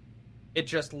 it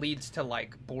just leads to,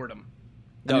 like, boredom,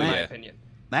 in my opinion.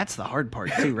 That's the hard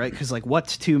part too, right? Because like,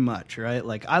 what's too much, right?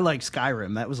 Like, I like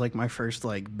Skyrim. That was like my first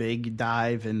like big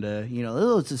dive into, you know,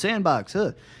 oh, it's a sandbox,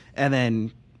 and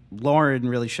then Lauren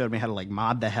really showed me how to like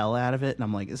mod the hell out of it, and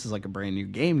I'm like, this is like a brand new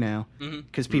game now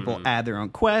because people add their own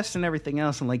quests and everything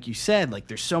else, and like you said, like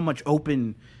there's so much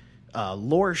open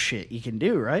lore shit you can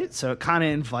do, right? So it kind of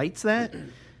invites that,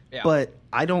 but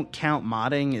I don't count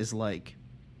modding as like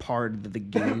part of the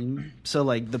game. So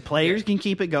like the players can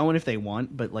keep it going if they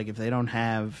want, but like if they don't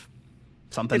have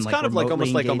something, it's like kind of like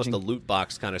almost engaging. a loot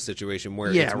box kind of situation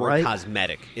where it's more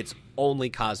cosmetic. It's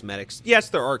only cosmetics. Yes,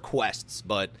 there are quests,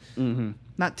 but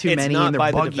not too it's many. not and they're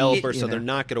by buggy, the developer, so know. they're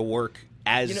not going to work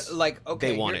as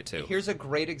they want it to. Here's a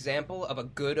great example of a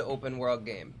good open world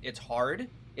game. It's hard,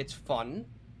 it's fun,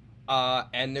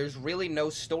 and there's really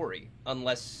no story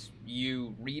unless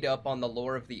you read up on the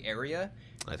lore of the area.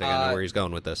 I think I know where he's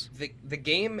going with this. The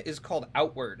game is called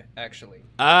Outward, actually.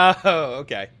 Oh,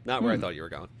 okay. Not where I thought you were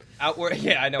going. Outward,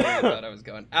 yeah, I know where you thought I was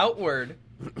going. Outward,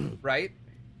 right?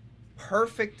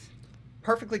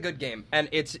 Perfectly good game. And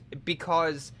it's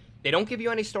because they don't give you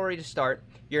any story to start.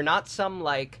 You're not some,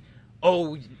 like,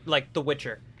 like The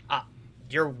Witcher.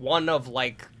 You're one of,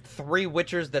 like, 3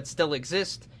 Witchers that still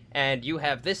exist, and you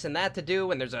have this and that to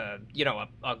do, and there's a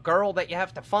a girl that you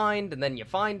have to find, and then you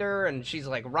find her, and she's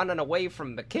like running away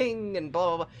from the king, and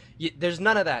blah, blah, blah. There's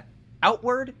none of that.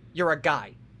 Outward, you're a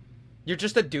guy. You're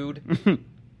just a dude.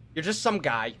 You're just some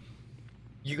guy.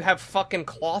 You have fucking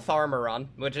cloth armor on,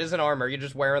 which isn't armor, you're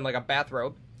just wearing like a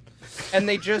bathrobe. And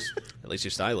they just... At least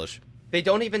you're stylish. They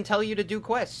don't even tell you to do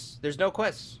quests. There's no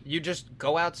quests. You just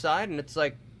go outside, and it's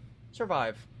like,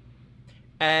 survive.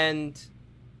 And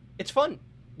it's fun.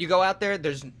 You go out there,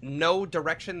 there's no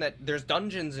direction there's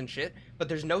dungeons and shit, but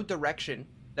there's no direction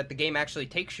that the game actually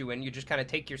takes you in. You just kind of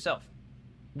take yourself.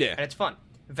 Yeah. And it's fun.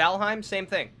 Valheim, same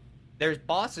thing. There's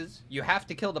bosses. You have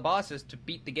to kill the bosses to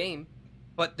beat the game,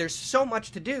 but there's so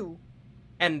much to do,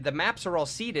 and the maps are all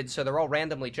seeded, so they're all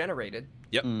randomly generated.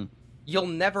 Yep. You'll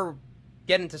never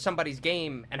get into somebody's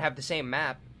game and have the same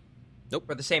map. Nope.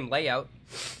 Or the same layout.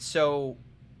 So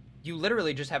you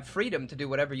literally just have freedom to do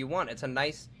whatever you want. It's a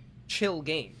nice... chill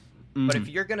game. But if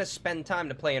you're gonna spend time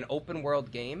to play an open world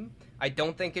game, I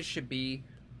don't think it should be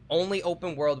only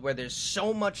open world where there's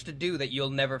so much to do that you'll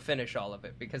never finish all of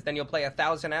it, because then you'll play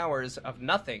 1,000 hours of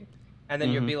nothing, and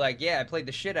then you'll be like, yeah, I played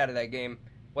the shit out of that game,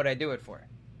 what'd I do it for?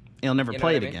 You'll never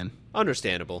play it I mean? again.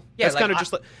 Understandable. Yeah, that's like, kind of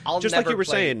just like you were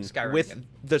play saying Skyrim with again.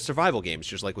 the survival games,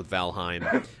 just like with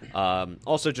Valheim.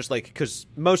 Also, just like because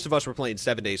most of us were playing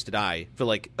 7 Days to Die for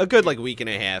like a good like week and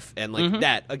a half, and like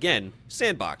that again,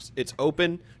 sandbox. It's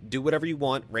open, do whatever you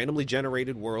want, randomly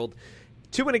generated world.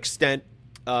 To an extent,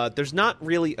 there's not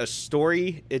really a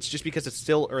story. It's just because it's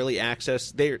still early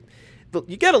access. You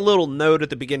get a little note at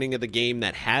the beginning of the game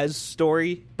that has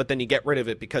story, but then you get rid of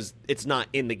it because it's not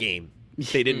in the game.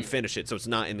 They didn't finish it, so it's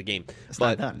not in the game. It's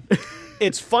but not done.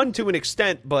 It's fun to an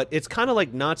extent, but it's kind of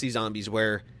like Nazi zombies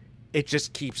where it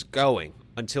just keeps going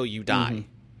until you die.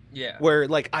 Yeah. Where,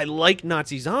 like, I like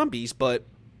Nazi zombies, but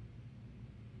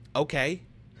okay,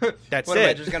 that's What, am I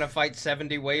it. just gonna fight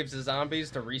 70 waves of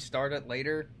zombies to restart it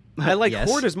later? I like Yes.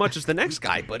 Horde as much as the next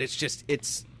guy, but it's just,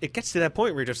 it gets to that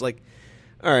point where you're just like,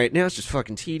 all right, now it's just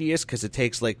fucking tedious because it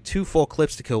takes like 2 full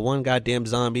clips to kill one goddamn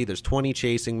zombie. There's 20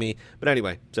 chasing me. But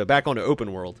anyway, so back onto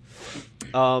open world.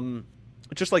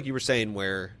 Just like you were saying,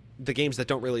 where the games that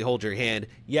don't really hold your hand,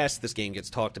 yes, this game gets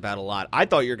talked about a lot. I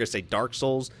thought you were going to say Dark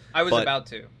Souls. I was but about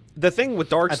to. The thing with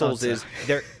Dark I thought Souls so. is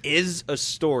there is a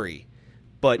story,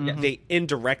 but they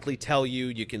indirectly tell you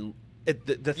you can... The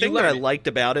thing that I learn it. liked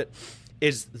about it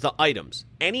is the items.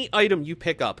 Any item you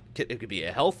pick up, it could be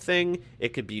a health thing,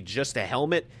 it could be just a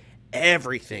helmet.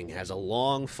 everything has a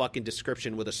long fucking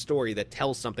description with a story that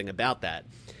tells something about that.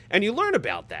 And you learn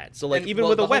about that. So, like, And, even well,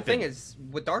 with a the weapon. whole thing is,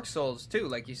 with Dark Souls, too,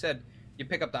 like you said, you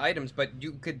pick up the items, but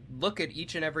you could look at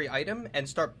each and every item and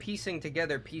start piecing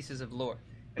together pieces of lore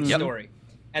and story.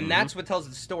 And that's what tells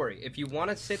the story. If you want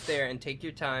to sit there and take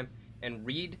your time and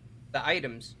read the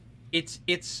items, it's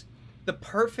the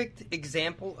perfect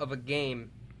example of a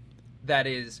game that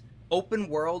is open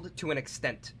world to an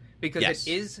extent. Because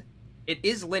Yes. it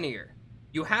is linear.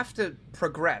 You have to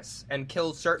progress and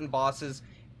kill certain bosses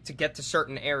to get to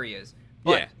certain areas.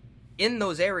 But Yeah. in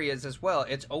those areas as well,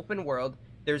 it's open world.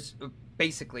 There's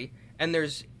basically, and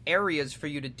there's areas for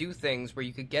you to do things where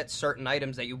you could get certain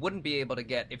items that you wouldn't be able to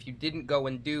get if you didn't go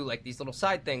and do like these little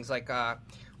side things. Like,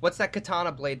 what's that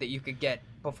katana blade that you could get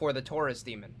before the Taurus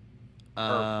demon? Or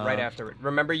right after it.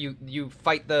 Remember, you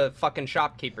fight the fucking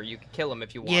shopkeeper. You could kill him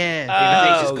if you want.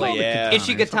 Yeah. Oh, yeah.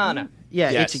 Ishikatana.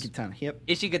 Yeah, Yes. Ichikatana. Yep.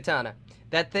 Ishikatana.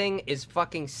 That thing is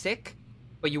fucking sick,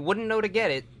 but you wouldn't know to get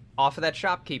it off of that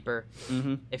shopkeeper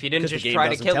if you didn't 'Cause the just game try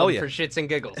to doesn't kill tell him you. for shits and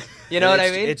giggles. You know what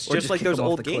I mean? It's Or just just like kick those them off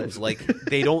old the cliff. games. Like,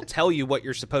 they don't tell you what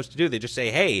you're supposed to do. They just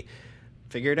say, hey,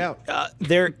 Figure it out.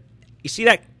 you see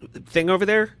that thing over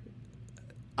there?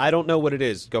 I don't know what it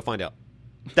is. Go find out.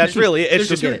 That's really it. It's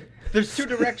just get it. There's two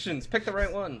directions. Pick the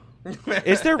right one.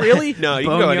 Is there really? No, you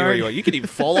can go anywhere Boneyard. you want. You can even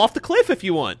fall off the cliff if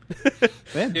you want.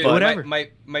 Man, Dude, whatever.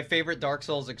 my favorite Dark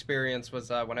Souls experience was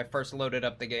when I first loaded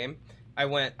up the game.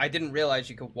 I didn't realize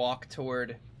you could walk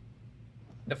toward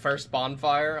the first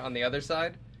bonfire on the other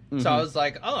side. So I was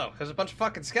like, oh, there's a bunch of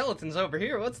fucking skeletons over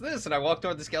here. What's this? And I walked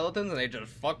toward the skeletons, and they just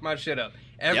fuck my shit up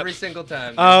every single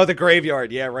time. Oh, the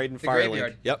graveyard. Yeah, right in The Firelink.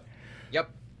 graveyard. Yep.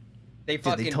 Yep. They they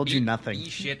fucking told you beat nothing. the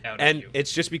shit out And of you.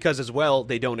 it's just because, as well,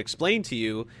 they don't explain to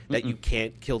you that you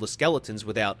can't kill the skeletons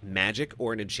without magic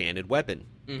or an enchanted weapon.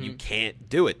 You can't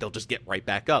do it. They'll just get right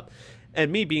back up.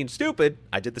 And me being stupid,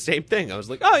 I did the same thing. I was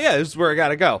like, oh, yeah, this is where I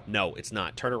gotta go. No, it's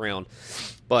not. Turn around.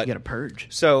 But You got to purge.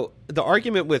 so the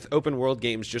argument with open world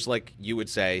games, just like you would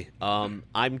say,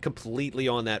 I'm completely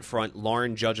on that front.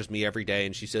 Lauren judges me every day,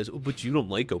 and she says, oh, but you don't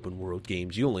like open world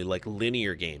games. You only like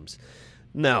linear games.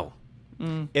 No.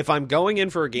 If I'm going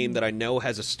in for a game that I know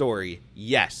has a story,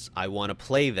 yes, I want to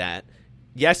play that.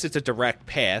 Yes, it's a direct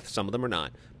path. Some of them are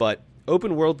not. But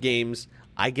open world games,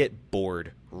 I get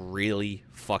bored really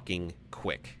fucking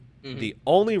quick. The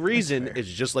only reason is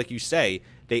just like you say,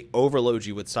 they overload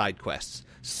you with side quests.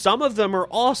 Some of them are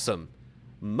awesome.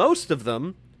 Most of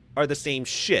them are the same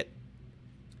shit.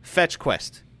 Fetch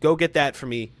quest. Go get that for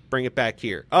me. Bring it back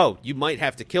here. Oh, you might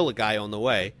have to kill a guy on the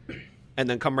way and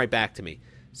then come right back to me.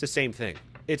 It's the same thing.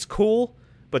 It's cool,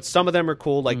 but some of them are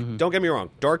cool. Like, don't get me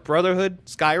wrong. Dark Brotherhood,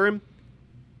 Skyrim,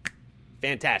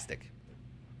 fantastic.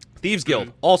 Thieves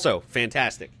Guild, also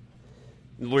fantastic.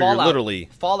 Where you're literally...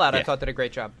 Fallout, I yeah. thought did a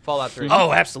great job. Fallout 3.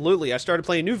 Oh, absolutely. I started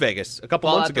playing New Vegas a couple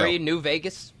months Fallout ago. 3, New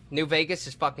Vegas. New Vegas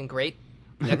is fucking great.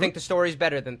 I think the story's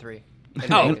better than 3.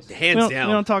 in Oh, Vegas. hands We down.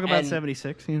 don't talk about And-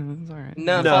 76. You know, it's all right.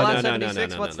 No, No, Fallout no, no, no, 76,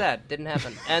 no, no, what's no. that? Didn't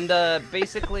happen. And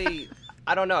basically,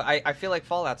 I don't know. I feel like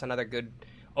Fallout's another good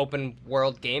open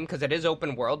world game because it is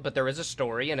open world, but there is a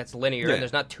story and it's linear Yeah. and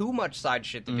there's not too much side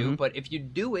shit to do. But if you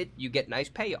do it, you get nice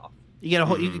payoff. You get a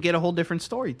whole. You could get a whole different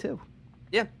story too.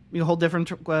 Yeah, You get a whole different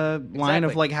line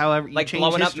of Exactly. like however you like change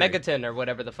blowing history. up Megaton or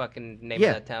whatever the fucking name Yeah.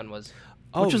 of that town was.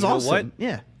 Oh, which is you know awesome. what?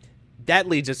 Yeah. That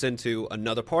leads us into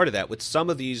another part of that. With some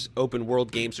of these open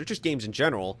world games, or just games in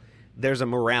general, there's a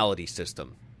morality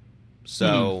system.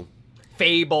 So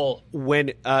Fable.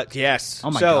 when yes,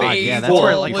 Oh my so God, yeah, that's before,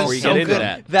 where it, like, before was you so get into good.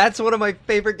 that, That's one of my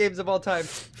favorite games of all time.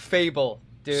 Fable,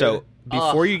 dude. so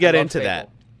before you get I love into Fable. that,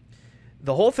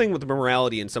 the whole thing with the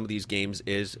morality in some of these games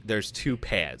is there's two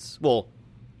paths. Well,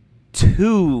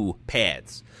 two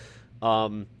paths.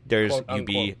 There's Quote, you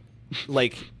be unquote.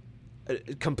 like a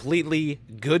completely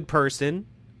good person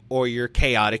or you're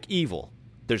chaotic evil.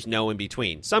 There's no in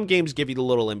between. Some games give you the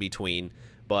little in between,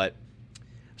 but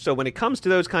so when it comes to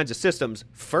those kinds of systems,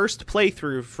 first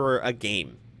playthrough for a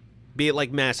game, be it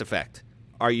like Mass Effect,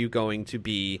 are you going to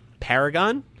be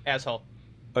Paragon? Asshole.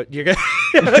 You're gonna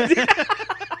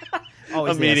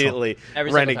Always the immediately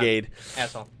Every single Renegade. time.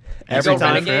 Asshole. Every Go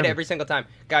time. Renegade Forever. every single time.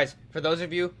 Guys, for those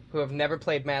of you who have never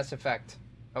played Mass Effect,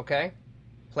 okay?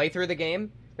 Play through the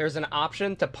game. There's an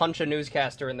option to punch a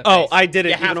newscaster in the Oh, face. I did it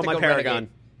You even have on to my go Paragon. Renegade.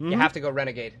 You have to go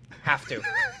Renegade. Have to.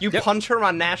 You Yep. punch her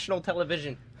on national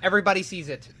television. Everybody sees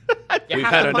it. You We've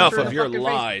have had to punch enough her in of the your fucking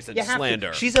lies face. and You have to.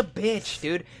 slander. She's a bitch,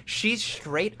 dude. She's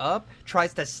straight up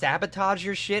tries to sabotage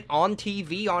your shit on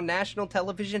TV, on national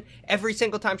television, every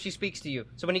single time she speaks to you.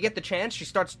 So when you get the chance, she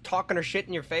starts talking her shit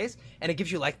in your face, and it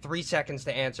gives you like 3 seconds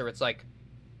to answer. It's like,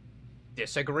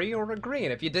 disagree or agree.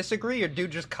 And if you disagree, your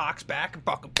dude just cocks back and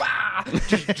fucking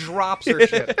just drops her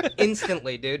shit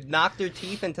instantly, dude. Knocked her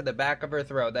teeth into the back of her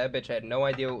throat. That bitch had no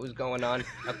idea what was going on.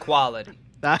 Equality.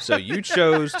 So you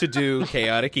chose to do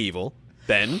chaotic evil.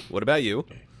 Ben, what about you?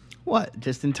 What?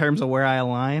 Just in terms of where I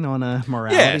align on a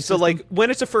morality Yeah, so system? like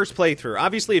when it's a first playthrough,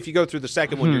 obviously if you go through the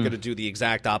second one, you're going to do the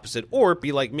exact opposite, or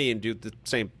be like me and do the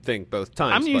same thing both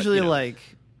times. I'm usually like,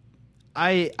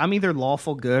 I'm either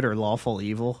lawful good or lawful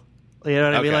evil. You know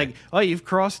what I mean? Okay. Like, oh, you've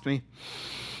crossed me.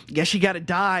 Guess you got to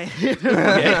die.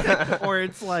 Or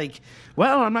it's like,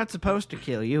 well, I'm not supposed to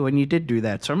kill you, and you did do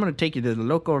that, so I'm going to take you to the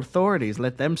local authorities,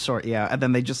 let them sort you out. And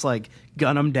then they just like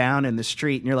gun them down in the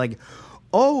street, and you're like,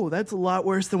 oh, that's a lot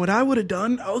worse than what I would have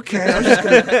done. Okay,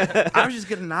 I was just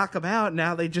gonna knock him out.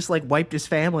 Now they just like wiped his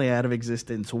family out of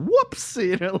existence. Whoops,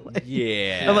 you know? Like,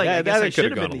 yeah, I'm like, I that guess I could should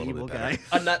have have gone been a the little evil bit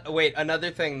guy. better. Wait,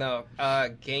 another thing though,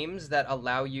 games that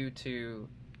allow you to,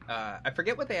 I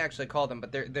forget what they actually call them,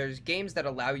 but there's games that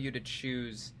allow you to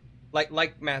choose,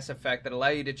 like Mass Effect, that allow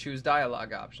you to choose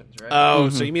dialogue options, right? Oh,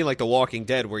 so you mean like The Walking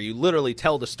Dead, where you literally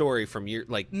tell the story from your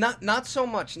like? Not so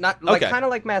much, not like Okay. kind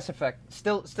of like Mass Effect,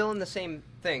 still in the same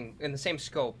thing, in the same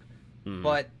scope,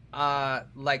 but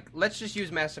like let's just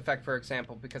use Mass Effect for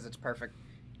example because it's perfect.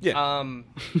 Yeah.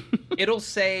 It'll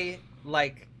say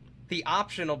like the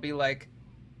option will be like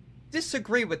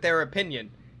disagree with their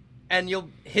opinion. And you'll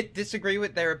hit disagree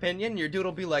with their opinion. Your dude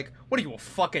will be like, "What are you, a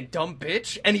fucking dumb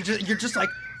bitch?" And you're just like,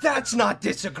 "That's not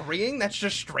disagreeing. That's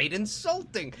just straight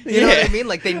insulting." You know what I mean?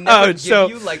 Like they never give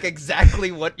you like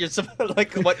exactly what you're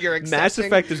like what you're accepting. Mass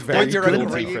Effect is very what you're guilty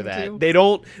agreeing for that. to. They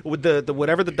don't with the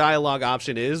whatever the dialogue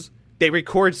option is. They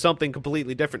record something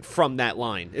completely different from that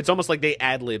line. It's almost like they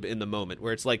ad-lib in the moment,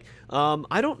 where it's like,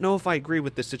 I don't know if I agree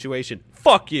with this situation.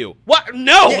 Fuck you. What?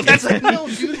 No! Yeah, That's like, no,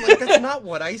 dude. Like that's not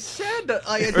what I said.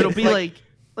 Or it'll be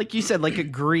like you said, like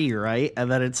agree, right?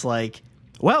 And then it's like,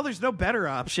 well, there's no better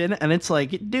option, and it's like,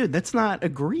 dude, that's not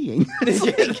agreeing.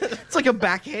 It's like a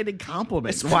backhanded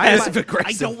compliment. It's Why am passive I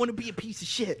aggressive. don't want to be a piece of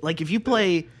shit. Like if you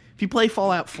play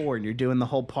Fallout 4 and you're doing the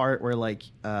whole part where like,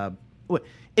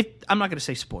 if I'm not going to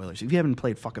say spoilers. If you haven't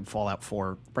played fucking Fallout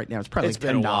 4 right now, it's probably It's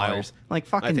like been a while. $10. Like I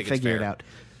fucking think it's figure it fair. out.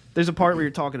 There's a part where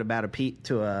you're talking about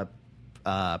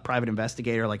a private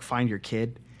investigator, like find your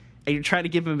kid, and you're trying to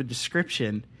give him a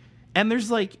description. And there's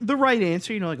like the right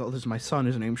answer, you know, like, oh, this is my son.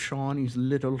 His name's Sean. He's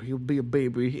little. He'll be a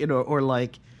baby, you know, or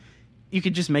like you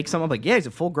could just make something like, yeah, he's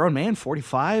a full grown man,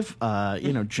 45,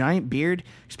 you know, giant beard.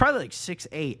 He's probably like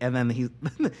 6'8", and then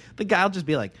the guy'll just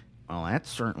be like, well, that's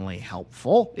certainly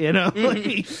helpful, you know.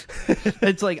 Like,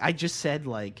 it's like I just said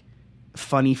like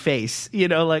funny face, you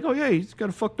know, like, oh yeah, he's got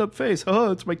a fucked up face.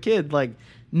 Oh, it's my kid. Like,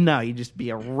 no, you just be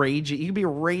a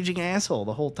raging asshole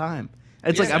the whole time.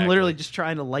 It's like I'm literally just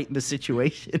trying to lighten the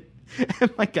situation.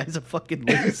 And my guy's a fucking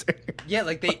loser. Yeah,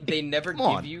 like they never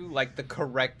give you like the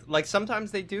correct, like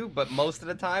sometimes they do, but most of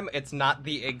the time it's not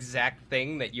the exact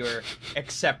thing that you're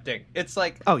accepting. It's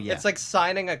like, oh yeah, it's like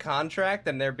signing a contract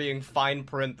and there being fine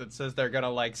print that says they're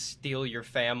gonna like steal your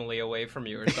family away from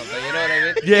you or something. You know what I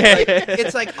mean? Yeah. Like,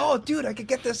 it's like, oh dude, I could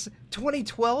get this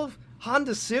 2012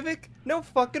 Honda Civic? No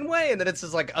fucking way. And then it's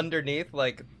just like underneath,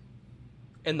 like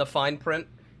in the fine print.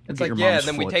 It's Get like, your yeah, mom's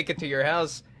and then we foot. take it to your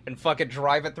house and fucking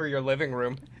drive it through your living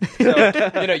room. So,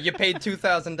 you know, you paid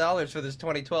 $2,000 for this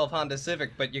 2012 Honda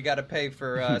Civic, but you got to pay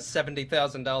for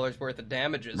 $70,000 worth of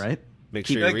damages. Right? Make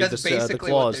sure you Like, read that's the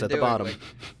basically what clause they're at the doing. bottom. Like,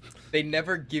 they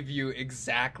never give you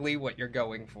exactly what you're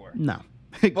going for. No.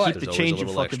 Keep There's the always change, a you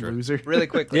little fucking extra. loser. Really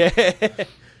quickly. Yeah.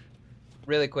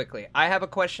 Really quickly. I have a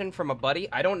question from a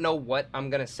buddy. I don't know what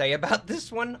I'm going to say about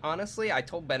this one, honestly. I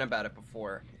told Ben about it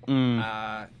before.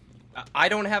 I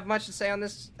don't have much to say on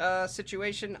this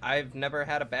situation. I've never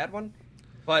had a bad one.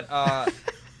 But,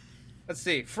 let's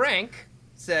see. Frank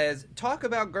says, talk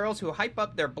about girls who hype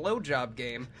up their blowjob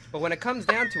game, but when it comes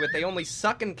down to it, they only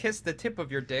suck and kiss the tip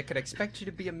of your dick and expect you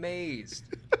to be amazed.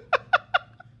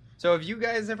 So have you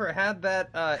guys ever had that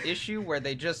issue where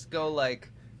they just go like,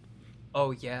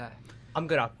 oh yeah, I'm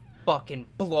gonna fucking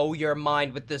blow your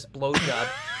mind with this blowjob.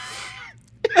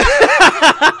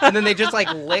 And then they just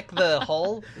like lick the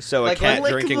hole. So like, a cat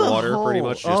Lick drinking the water pretty hole.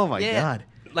 much just Oh my god.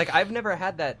 Like I've never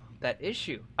had that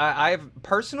issue. I've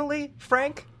personally,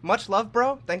 Frank, much love,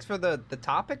 bro. Thanks for the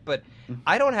topic, but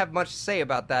I don't have much to say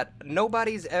about that.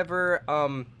 Nobody's ever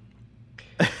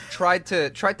tried to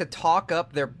talk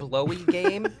up their blowy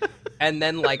game and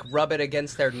then like rub it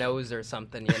against their nose or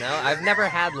something, you know? I've never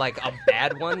had like a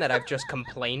bad one that I've just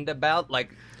complained about.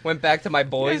 Like went back to my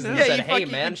boys and Yeah, said, you "Hey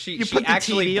fucking- man, you she put the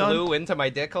actually TV on." blew into my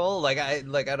dick hole." Like I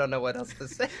don't know what else to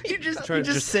say. You're just Try to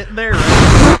just- sitting there.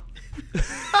 Right?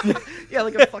 Yeah,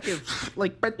 like a fucking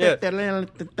like Yeah.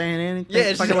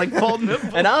 it's fucking like folding it.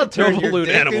 And I'll turn your balloon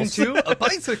dick animals. into a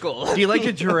bicycle. Do you like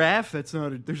a giraffe? There's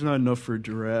not enough for a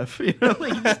giraffe. You know,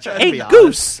 like you just trying to Hey, be honest.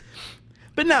 goose.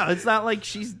 But no, it's not like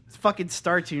she's fucking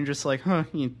starts you and you're just like, huh?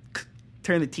 You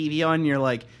turn the TV on, and you're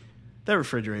like, that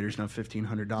refrigerator's not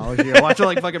 $1,500. You're watching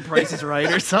like fucking Price is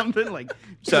Right or something. Like,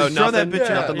 So just throw that nothing- bitch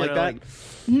out, nothing you like know, that?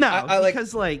 no, I like-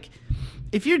 because like.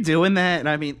 If you're doing that, and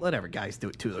I mean, whatever, guys do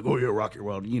it too. Like, oh, you're rock your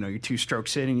world. You know, you're 2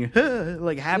 strokes in, and you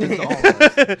like happens to all of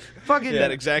us. Fucking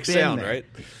That exact been sound, there. right?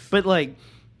 But like,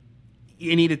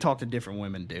 you need to talk to different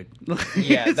women, dude.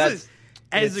 Yeah, that's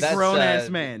as a that's, grown ass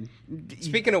man.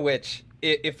 Speaking of which,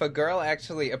 if a girl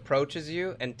actually approaches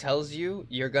you and tells you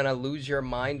you're gonna lose your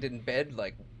mind in bed,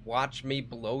 like watch me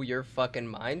blow your fucking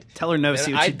mind, Tell her no. then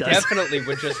See what I she does. definitely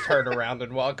would just turn around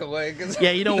and walk away. 'Cause Yeah,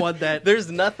 you don't want that.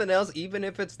 There's nothing else, even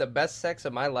if it's the best sex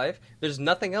of my life. There's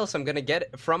nothing else I'm gonna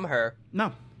get from her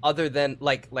No. other than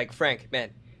like Frank, man.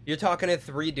 You're talking to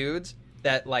 3 dudes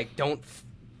that like don't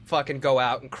fucking go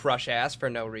out and crush ass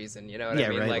for no reason. You know what Yeah, I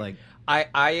mean? right, Like, like-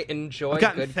 I enjoy I've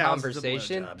gotten good thousands of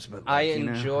conversation. blowjobs, but, like, I you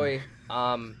know. enjoy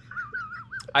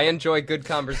I enjoy good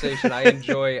conversation. I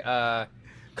enjoy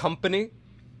company.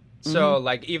 So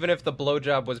like even if the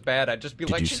blowjob was bad, I'd just be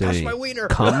like, you she touched say my wiener.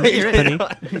 company?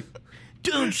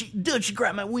 Dude, she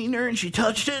grabbed my wiener and she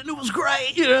touched it and it was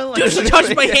great. You know, like, Dude, she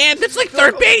touched my hand. That's like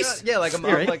third base. Yeah, like I'm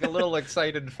Right. like a little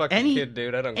excited fucking kid,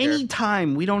 dude. I don't care. Any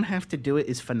time we don't have to do it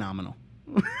is phenomenal.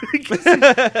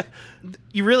 'Cause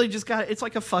you really just got it's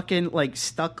like a fucking like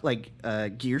stuck like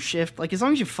gear shift. Like as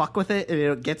long as you fuck with it and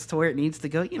it gets to where it needs to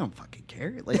go, you don't fucking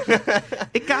care. Like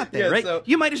it got there, Yeah, right? so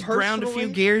You might have ground a few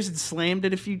personally- gears and slammed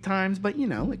it a few times, but you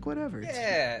know, like whatever. It's-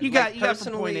 Yeah, you like, got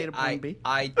from point A to personally, point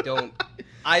B.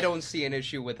 I don't see an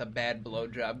issue with a bad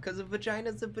blowjob because a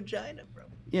vagina's a vagina, bro.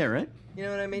 Yeah, right. You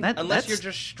know what I mean? That- Unless that's-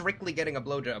 you're just strictly getting a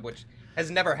blowjob, which has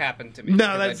never happened to me.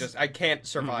 No, because that's- I can't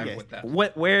survive Okay. with that.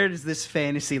 Where does this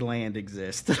fantasy land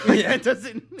exist? Yeah. It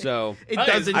doesn't. So It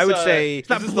doesn't. I would say It's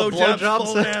not This is the blowjobs blowjob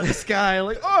falling set. out of the sky.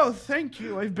 Like, oh, thank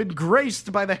you. I've been graced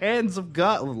by the hands of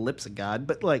God, well, the lips of God,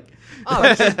 but like,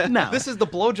 no. This is the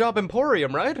blowjob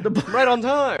emporium, right? Right on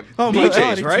time. Oh my DJs,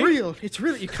 God, it's right? real. It's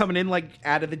real. You're coming in like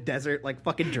out of the desert, like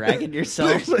fucking dragging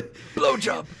yourself.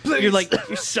 Blowjob, please. You're like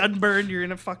you're sunburned. You're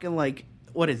in a fucking like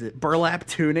what is it? Burlap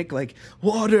tunic, like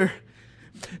water.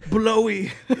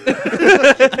 Blowy.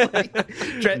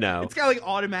 No. It's got like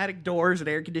automatic doors and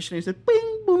air conditioning. It's like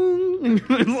bing boom.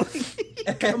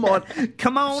 Like,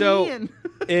 come on So, in.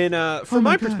 from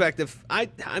my God. perspective, I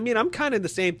mean, I'm kind of in the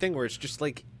same thing where it's just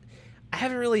like, I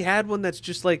haven't really had one that's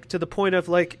just like to the point of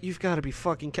like, you've got to be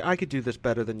fucking. I could do this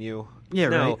better than you. Yeah,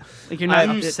 no. right. Like you're not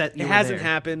I- upset. It hasn't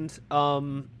happened.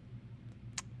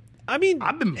 I mean,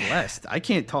 I've been blessed. I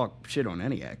can't talk shit on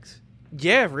any ex.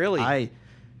 yeah, really.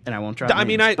 And I won't try. I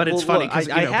mean, but it's well, funny because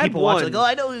I had people watch one like, oh,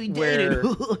 I know who he dated.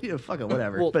 where- You know, fuck it,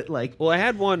 whatever. Well, but like, well, I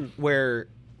had one where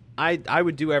I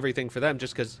would do everything for them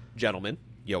just because, gentlemen,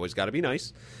 you always got to be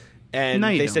nice. And No,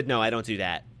 you they don't. said, no, I don't do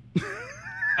that.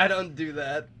 I don't do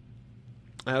that.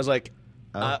 I was like,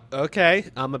 Oh. okay,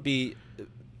 I'm going to be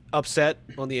upset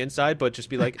on the inside, but just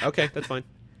be like, okay, that's fine.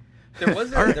 There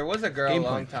was a girl a Game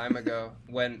long point. time ago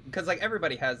when, because like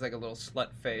everybody has like a little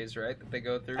slut phase, right? That they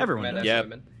go through. Everyone men does. and Yep.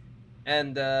 women.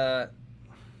 And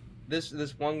this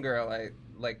one girl, I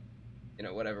like, you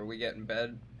know, whatever. We get in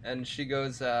bed, and she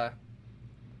goes, I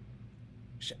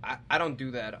don't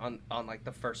do that on like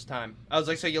the first time. I was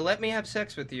like, so you let me have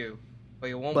sex with you, but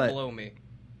you won't But- blow me.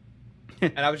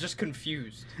 And I was just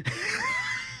confused.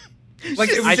 Like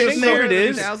just it was I just think so what it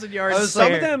is, 1,000 yards. I was Some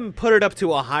like- of them put it up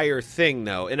to a higher thing,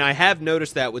 though, and I have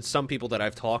noticed that with some people that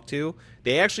I've talked to,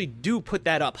 they actually do put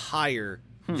that up higher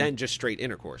than just straight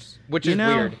intercourse. which You is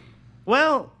know, weird.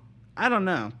 Well, I don't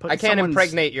know. I can't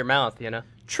impregnate your mouth, you know.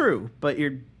 True, but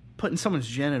you're putting someone's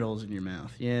genitals in your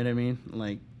mouth. You know what I mean?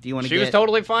 Like, do you want to She get? was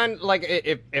totally fine. Like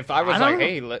if I was I like,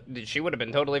 don't hey, she would have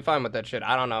been totally fine with that shit.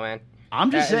 I don't know, man. I'm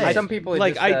just saying. Some people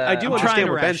Like, just, I do I'm trying understand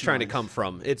to where Ben's trying to rationalize. come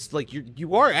from. It's like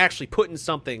you are actually putting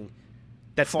something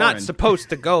that's Foreign. not supposed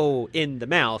to go in the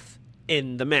mouth.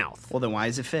 Well, then why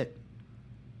does it fit?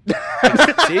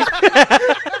 See?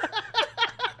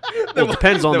 Well, it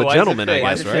depends on Then the why does it gentleman,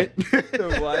 I fit? guess,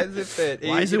 right? Why does it fit?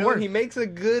 Why does it work? He makes a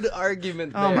good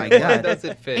argument. Oh there. my Why God. does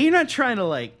it fit? And you're not trying to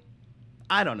like,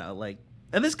 I don't know, like,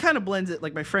 and this kind of blends it.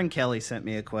 Like my friend Kelly sent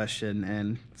me a question,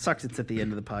 and sucks it's at the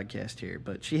end of the podcast here,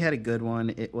 but she had a good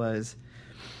one. It was,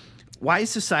 why is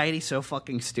society so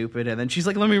fucking stupid? And then she's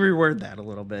like, let me reword that a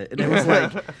little bit. And it was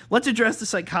like, let's address the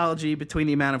psychology between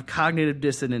the amount of cognitive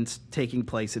dissonance taking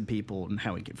place in people and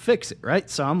how we can fix it, right?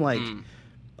 So I'm like,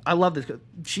 I love this.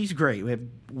 She's great. We have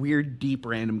weird, deep,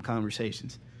 random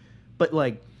conversations. But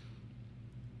like,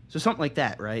 so something like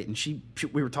that, right? And she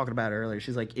we were talking about it earlier.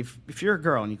 She's like, if you're a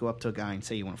girl and you go up to a guy and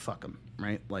say you want to fuck him,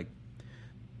 right? Like,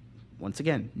 once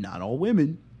again, not all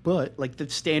women, but like the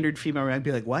standard female, I'd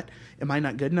be like, what? Am I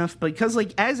not good enough? Because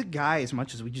like as a guy, as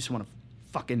much as we just want to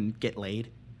fucking get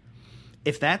laid,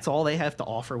 if that's all they have to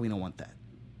offer, we don't want that.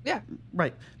 Yeah.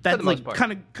 Right. That the like most part.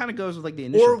 kind of goes with like the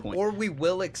initial point. Or we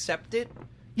will accept it.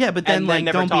 Yeah, but then and like then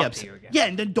never don't be talk to upset. you again. Yeah,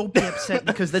 and then don't be upset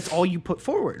because that's all you put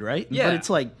forward, right? Yeah. But it's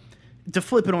like to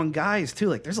flip it on guys too.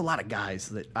 Like there's a lot of guys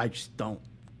that I just don't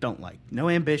like. No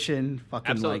ambition, fucking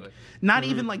Absolutely. like not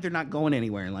even like they're not going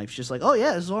anywhere in life. It's just like, oh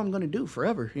yeah, this is all I'm going to do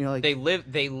forever. You know, like They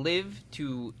live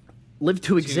to live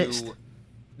to exist.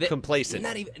 Complacent.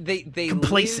 Not even they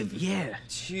Complacent, live yeah.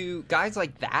 To guys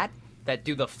like that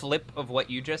do the flip of what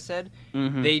you just said.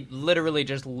 Mm-hmm. They literally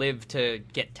just live to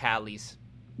get tallies.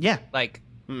 Yeah. Like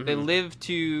they live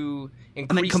to then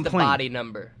increase the complain. body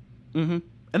number. Mm-hmm.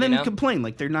 And then You know? complain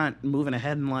like they're not moving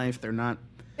ahead in life. They're not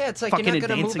Yeah, it's like fucking you're not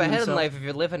gonna move advancing ahead in themselves. life if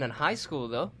you're living in high school,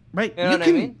 though. right. You know what I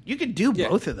can mean? you could do Yeah.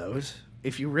 both of those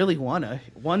if you really wanna.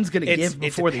 One's gonna give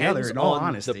before the other. depends In all on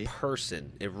honesty, the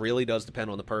person. It really does depend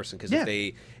on the person because Yeah.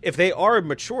 if they are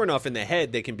mature enough in the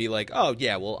head, they can be like, oh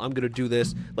yeah, well I'm gonna do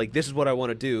this. Like this is what I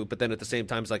want to do. But then at the same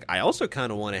time, it's like I also kind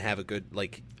of want to have a good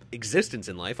like existence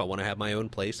in life. I want to have my own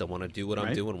place. I want to do what I'm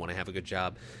Right. doing. Want to have a good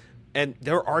job. And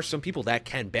there are some people that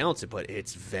can balance it, but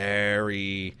it's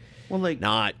very well, like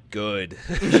not good.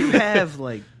 you have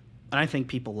like, and I think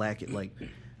people lack it. Like,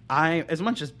 as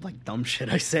much as like dumb shit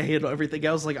I say and everything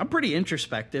else, like I'm pretty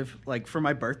introspective. Like for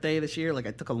my birthday this year, like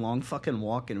I took a long fucking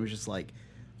walk and it was just like,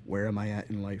 where am I at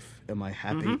in life? Am I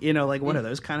happy? You know, like one of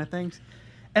those kind of things.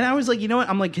 And I was like, you know what?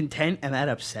 I'm like content, and that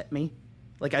upset me.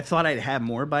 Like I thought I'd have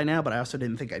more by now, but I also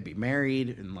didn't think I'd be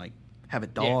married and like have a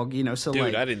dog. You know, so Dude,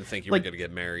 like I didn't think you like, were gonna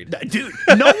get married. Dude,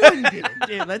 no one did it.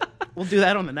 Dude, we'll do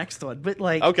that on the next one. But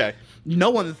like, Okay. no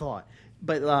one thought.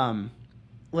 But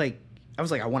like, I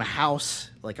was like, I want a house.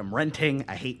 Like, I'm renting.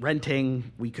 I hate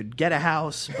renting. We could get a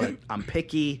house, but I'm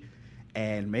picky,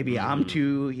 and maybe I'm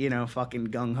too, fucking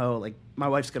gung ho. Like, my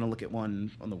wife's gonna look at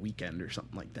one on the weekend or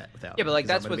something like that. Without Yeah, but like 'cause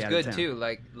I'm that's gonna what's be out of good town. too.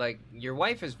 Like your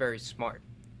wife is very smart.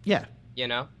 Yeah. You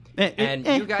know, Eh, eh, and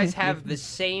eh, you guys eh, have the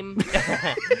same.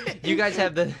 You guys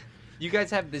have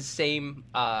the same.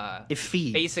 It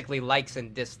feeds. Basically likes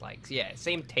and dislikes. Yeah,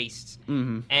 same tastes.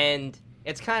 Mm-hmm. And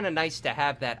it's kind of nice to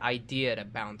have that idea to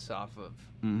bounce off of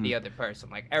the other person.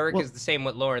 Like Eric Well- is the same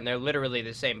with Lauren. They're literally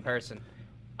the same person.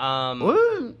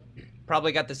 Ooh.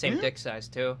 Probably got the same dick size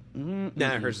too.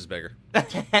 Nah, hers is bigger.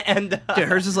 And Dude,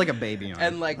 hers is like a baby on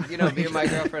and like me and my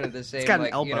girlfriend are the same. got an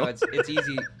Like elbow. it's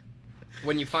easy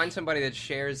when you find somebody that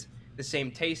shares the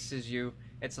same tastes as you.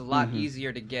 It's a lot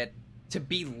easier to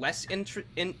be less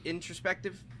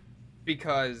introspective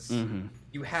because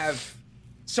you have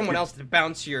someone else to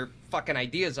bounce your fucking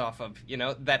ideas off of.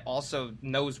 That also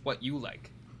knows what you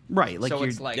like. Right. Like, so you're,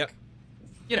 it's like Yep.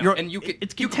 and you can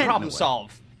it's you can content in a problem way.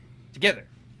 solve together.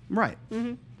 right.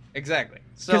 Exactly.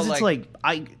 So Because it's like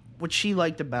what she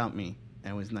liked about me,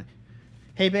 and was nice.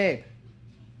 Hey, babe.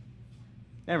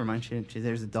 Never mind.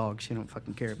 There's a dog. She don't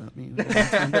fucking care about me.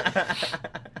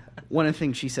 One of the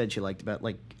things she said she liked about,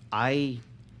 like, I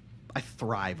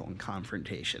thrive on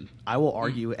confrontation. I will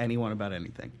argue with anyone about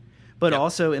anything. But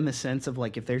also in the sense of,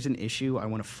 like, if there's an issue, I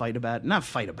want to fight about it. Not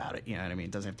fight about it, you know what I mean?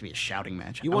 It doesn't have to be a shouting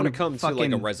match. You I want to wanna come to like a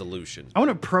fucking- resolution. I want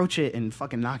to approach it and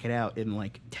fucking knock it out in,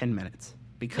 like, 10 minutes.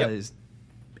 Because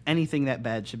anything that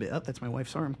bad should be, oh, that's my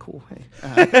wife's arm. Cool.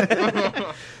 Hey.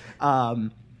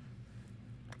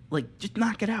 Like, just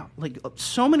knock it out. Like,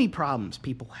 so many problems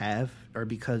people have are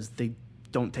because they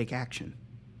don't take action.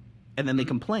 And then they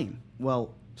complain.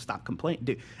 Well, stop complaining.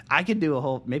 Dude, I could do a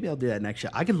whole, maybe I'll do that next show.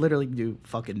 I could literally do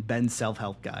fucking Ben's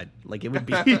self-help guide. Like, it would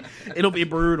be, it'll be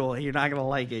brutal. You're not going to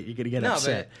like it. You're going to get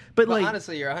upset. But like,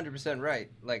 honestly, you're 100% right.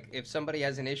 Like, if somebody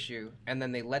has an issue and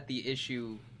then they let the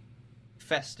issue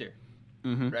fester,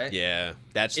 right? Yeah,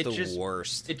 that's It the just-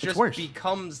 worst. It just worse.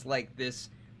 becomes like this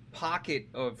pocket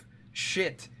of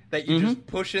shit that you just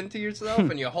push into yourself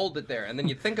and you hold it there. And then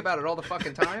you think about it all the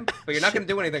fucking time, but you're not going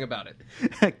to do anything about it.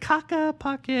 caca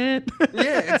pocket.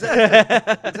 Yeah,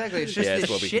 exactly. Exactly. It's just Yeah, that's this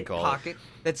what we can shit call it. pocket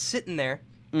that's sitting there.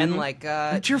 And like,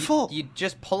 It's your fault. You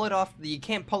just pull it off. You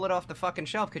can't pull it off the fucking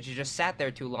shelf because you just sat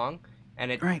there too long,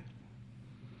 and it Right.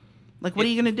 Like, what are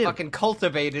you going to do? Fucking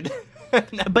cultivated. But,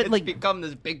 it's like- become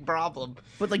this big problem.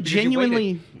 But like because you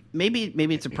genuinely, waited.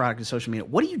 maybe it's a product of social media.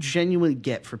 What do you genuinely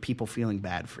get for people feeling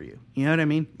bad for you? You know what I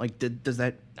mean? Like, does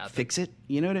that Nothing. fix it?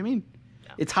 You know what I mean?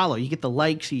 No. It's hollow. You get the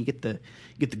likes, you get the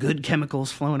good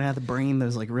chemicals flowing out of the brain.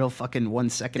 Those like real fucking 1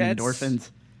 second That's- endorphins.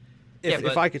 If, Yeah, if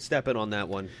but- I could step in on that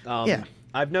one, Yeah.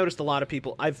 I've noticed a lot of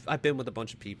people. I've been with a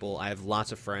bunch of people. I have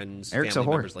lots of friends, Eric's a family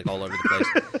whore. members, like all over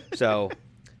the place. So,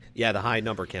 yeah, the high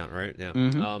number count, right? Yeah.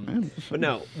 But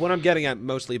no, what I'm getting at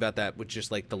mostly about that, with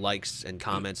just like the likes and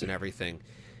comments and everything.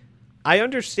 I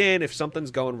understand if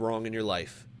something's going wrong in your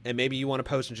life, and maybe you want to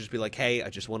post and just be like, "Hey, I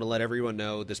just want to let everyone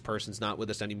know this person's not with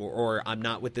us anymore," or "I'm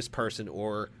not with this person,"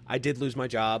 or "I did lose my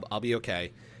job. I'll be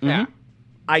okay." Yeah.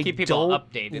 I Keep people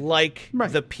don't updated. like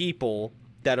the people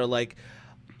that are like,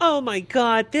 "Oh my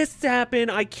god, this happened.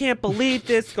 I can't believe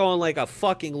this," going like a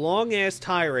fucking long-ass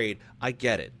tirade. I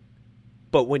get it.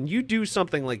 But when you do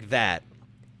something like that,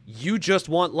 you just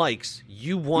want likes.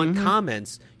 You want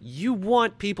comments. You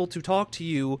want people to talk to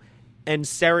you and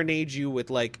serenade you with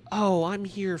like, "Oh, I'm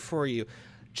here for you."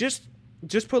 Just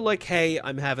put like, "Hey,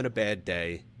 I'm having a bad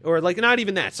day." Or like, not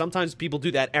even that. Sometimes people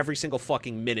do that every single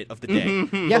fucking minute of the day.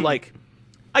 Yeah. But like,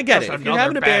 I get Just it. If you're another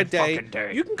having a bad bad fucking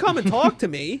day. you can come and talk to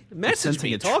me. Message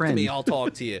sensing me. a Talk to me. trend. I'll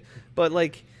talk to you. But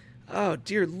like, oh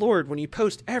dear Lord, when you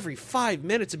post every 5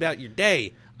 minutes about your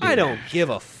day, I don't give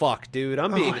a fuck, dude.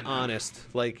 I'm being honest.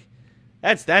 Like,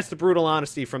 that's the brutal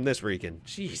honesty from this weekend.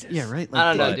 Jesus. Yeah, right. I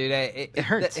don't know, but- dude. It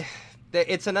hurts.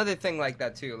 It's another thing like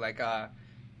that too. Like,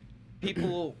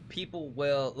 people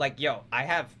will like, yo, I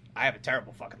have a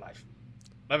terrible fucking life.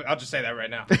 I'll just say that right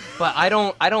now. But I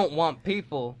don't want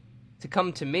people to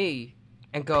come to me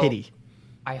and go, Pity.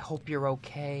 "I hope you're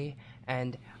okay,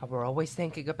 and we're always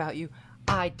thinking about you."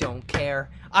 I don't care.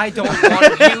 I don't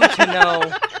want you to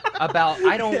know about.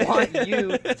 I don't want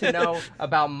you to know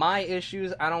about my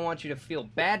issues. I don't want you to feel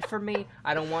bad for me.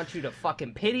 I don't want you to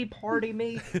fucking pity party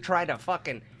me. Try to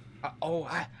fucking.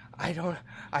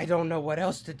 I don't know what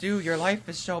else to do. Your life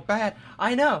is so bad.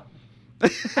 I know.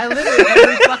 I live it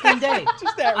every fucking day.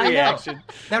 Just that I know. reaction.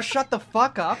 Now shut the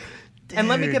fuck up and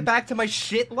let me Dude. get back to my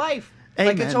shit life.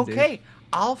 Like, it's Amen, dude. okay.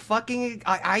 I'll fucking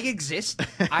I exist.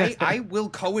 I will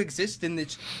coexist in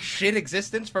this shit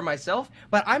existence for myself,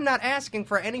 but I'm not asking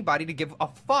for anybody to give a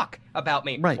fuck about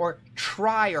me Right. or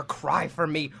try or cry for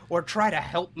me or try to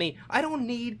help me. I don't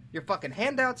need your fucking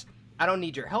handouts. I don't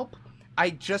need your help. I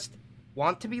just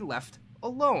want to be left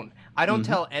alone. I don't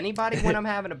tell anybody when I'm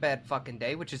having a bad fucking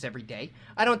day, which is every day.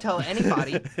 I don't tell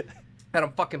anybody that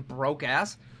I'm fucking broke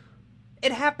ass.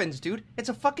 It happens, dude. It's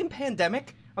a fucking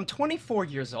pandemic. I'm 24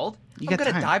 years old. You I'm got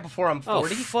gonna time. die before I'm Oh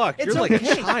 40. fuck! It's You're like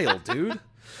okay. a child, dude.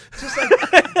 Just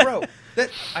like, bro,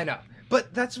 I know.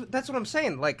 But that's what I'm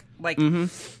saying. Like,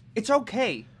 it's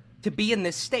okay to be in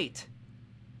this state.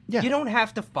 Yeah. You don't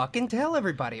have to fucking tell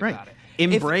everybody Right. about it.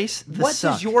 Embrace the What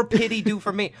suck. does your pity do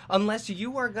for me? Unless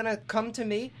you are gonna come to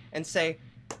me and say,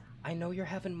 "I know you're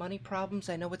having money problems.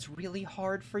 I know it's really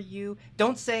hard for you."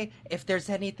 Don't say, "If there's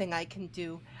anything I can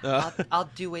do, I'll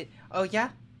do it." Oh yeah,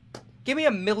 give me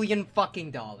 $1 million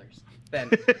fucking dollars. Then,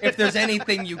 if there's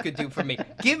anything you could do for me,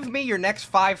 give me your next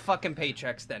 5 fucking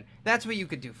paychecks. Then that's what you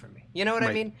could do for me. You know what I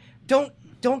Right. mean?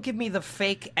 Don't give me the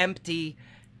fake empty.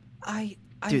 I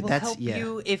Dude, will that's- help yeah.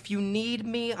 you if you need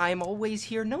me. I'm always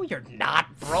here. No, you're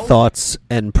not, bro. Thoughts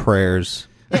and prayers.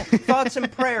 Yeah, thoughts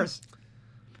and prayers.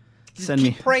 Send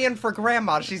Keep me. praying for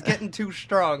Grandma. She's getting too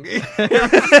strong. Grandma's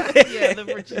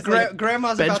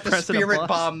bench about to pressing spirit applause.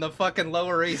 bomb the fucking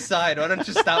Lower East Side. Why don't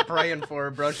you stop praying for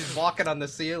her, bro? She's walking on the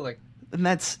ceiling. And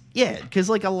that's, yeah, because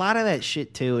like a lot of that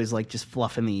shit too is like just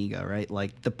fluffing the ego, right?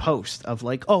 Like the post of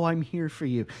like, "Oh, I'm here for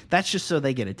you." That's just so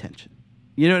they get attention.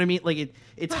 You know what I mean? Like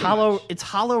it's hollow. much. It's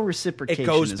hollow reciprocation. It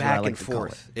goes is what I back like and to call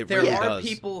forth. It There really are does.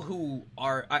 people who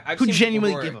are. I've Who seen genuinely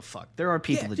people who give are, a fuck. There are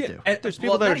people that do. And, There's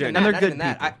people that are not even genuine. And they're not good even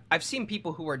that. people. I've seen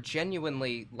people who are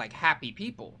genuinely like happy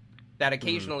people that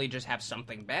occasionally just have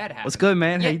something bad happen. What's good,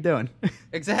 man? How Yeah. you doing?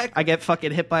 Exactly. I get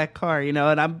fucking hit by a car, you know,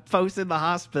 and I'm posted in the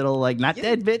hospital, like, not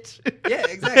dead, bitch. Yeah,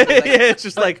 exactly. Like, Yeah, it's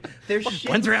just like, there's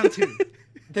shit. When's round 2?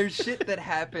 There's shit that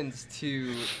happens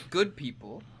to good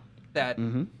people that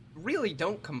Mm-hmm. really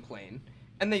don't complain,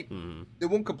 and they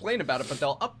won't complain about it, but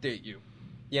they'll update you.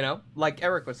 You know, like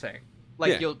Eric was saying,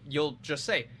 like Yeah. you'll just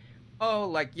say, "Oh,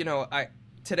 like, you know,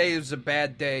 today is a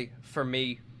bad day for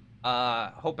me.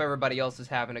 Hope everybody else is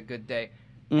having a good day,"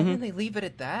 and then they leave it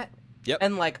at that. Yep.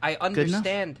 And like I enough.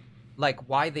 understand like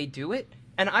why they do it,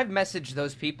 and I've messaged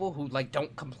those people who like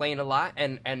don't complain a lot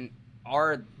and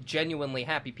are genuinely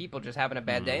happy people just having a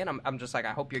bad day, and I'm just like,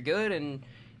 I hope you're good, and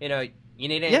you know, you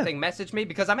need anything, message me,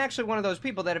 because I'm actually one of those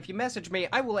people that if you message me,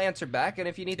 I will answer back, and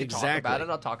if you need to talk about Exactly.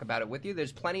 it, I'll talk about it with you.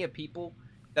 There's plenty of people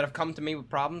that have come to me with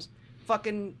problems.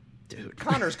 Fucking Dude.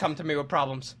 Connor's come to me with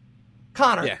problems.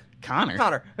 Connor. Yeah.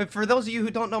 Connor. And for those of you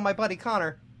who don't know my buddy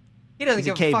Connor, he doesn't He's a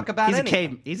give a cave. fuck about He's a anything.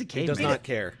 cave. He's a he caveman. does not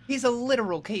care. He's a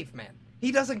literal caveman.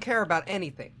 He doesn't care about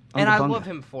anything. And I Unga bunga. love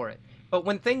him for it. But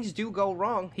when things do go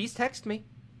wrong, he's text me.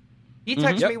 He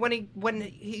texted me when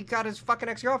he got his fucking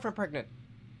ex-girlfriend pregnant.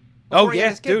 Oh, Before he had yeah,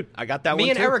 his kid. dude. I got that one, Me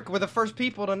and too. Eric were the first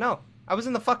people to know. I was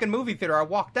in the fucking movie theater. I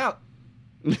walked out.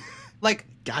 Like,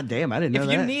 God damn, I didn't know if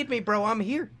that. you need me, bro, I'm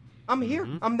here. I'm here.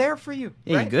 I'm there for you.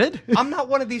 Yeah, you right? good? I'm not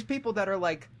one of these people that are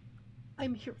like,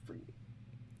 I'm here for you.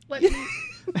 Let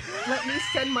me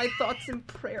send my thoughts in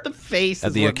prayer. The face. And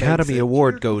is the what makes Academy it.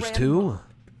 Award Your goes grandma. to...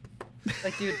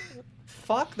 Like, dude,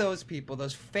 fuck those people,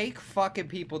 those fake fucking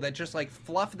people that just like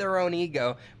fluff their own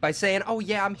ego by saying, "Oh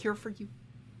yeah, I'm here for you,"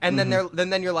 and then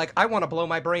then you're like, "I want to blow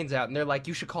my brains out," and they're like,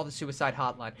 "You should call the suicide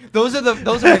hotline." Those are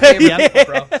my favorite people,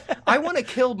 bro. I want to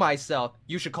kill myself.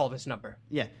 You should call this number.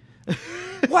 Yeah.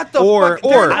 What the Or fuck?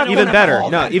 They're or not even gonna better, call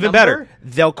no, that even number. better.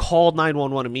 They'll call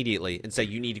 911 immediately and say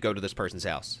you need to go to this person's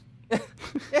house.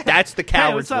 That's the Hey,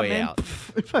 coward's what's up, way man? out.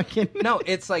 Fucking. No,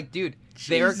 it's like, dude,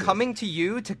 they are coming to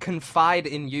you to confide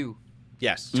in you.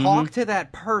 Yes. Talk to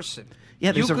that person.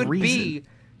 Yeah, there's you a could reason.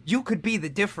 you could be the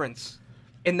difference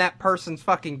in that person's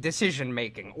fucking decision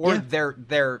making or Yeah.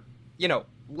 their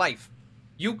life.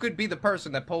 You could be the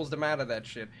person that pulls them out of that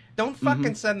shit. Don't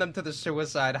fucking send them to the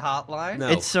suicide hotline. No.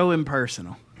 It's so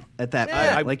impersonal at that point.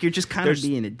 Yeah. Like, you're just kind of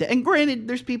being a... And granted,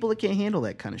 there's people that can't handle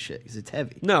that kind of shit because it's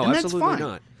heavy. No, and absolutely that's fine.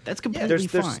 not. That's completely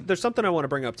fine. There's something I want to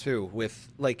bring up too with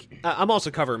like I'm also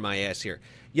covering my ass here.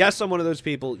 Yes, I'm one of those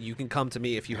people. You can come to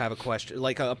me if you have a question,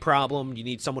 like a problem, you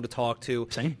need someone to talk to.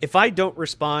 Same. If I don't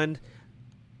respond,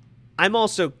 I'm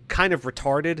also kind of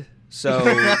retarded. So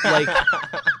like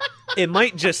it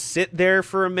might just sit there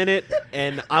for a minute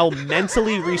and I'll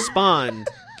mentally respond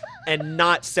and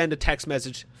not send a text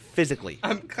message physically.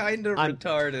 I'm kind of I'm-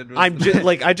 retarded. I'm just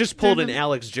like I just pulled an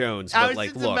Alex Jones, but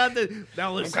like look.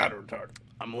 Now listen. I'm kind of retarded.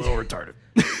 I'm a little retarded.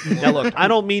 Now look, I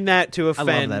don't mean that to I offend.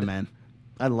 love that man.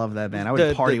 I love that man. I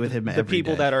would party with him the every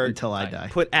people day that are until I die.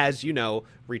 put as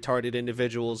retarded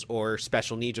individuals or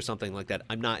special needs or something like that.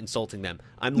 I'm not insulting them.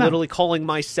 I'm literally calling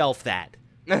myself that.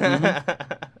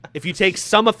 If you take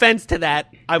some offense to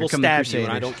that, I will come the stab you,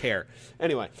 and I Crusaders. don't care.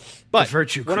 Anyway, but The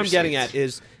virtue what I'm getting crusades. at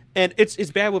is, and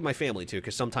it's bad with my family too,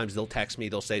 because sometimes they'll text me,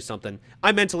 they'll say something,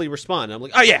 I mentally respond, and I'm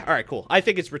like, oh yeah, all right, cool. I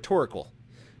think it's rhetorical,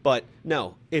 but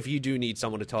no, if you do need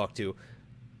someone to talk to,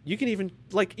 you can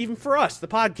even for us, the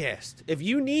podcast, if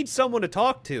you need someone to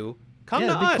talk to, come Yeah,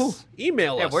 to that'd be us, cool.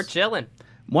 email yeah, us. we're chilling.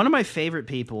 One of my favorite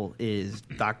people is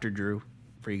Dr. Drew.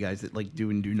 For you guys that like do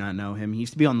and do not know him, he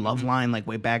used to be on Loveline like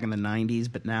way back in the '90s,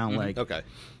 but now like Okay.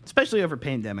 especially over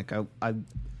pandemic, I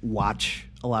watch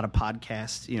a lot of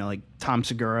podcasts. You know, like Tom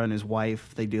Segura and his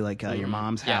wife, they do like Your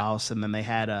Mom's Yeah. House, and then they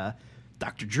had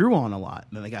Dr. Drew on a lot.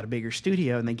 And then they got a bigger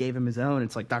studio and they gave him his own.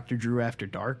 It's like Dr. Drew After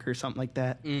Dark or something like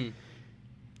that. The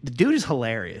dude is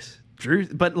hilarious, Drew,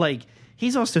 but like.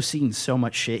 He's also seen so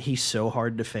much shit. He's so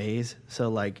hard to phase. So,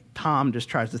 like, Tom just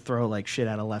tries to throw, like, shit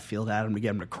out of left field at him to get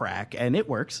him to crack. And it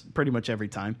works pretty much every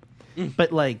time.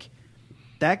 But, like,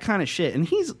 that kind of shit. And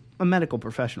he's a medical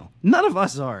professional. None of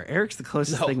us are. Eric's the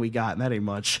closest thing we got, and that ain't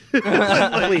much.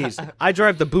 Please, I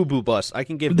drive the boo-boo bus. I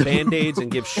can give Band-Aids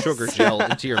and give sugar gel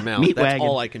into your mouth. Meat That's wagon.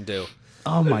 all I can do.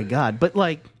 Oh, my God. But,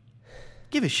 like,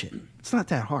 give a shit. It's not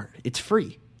that hard. It's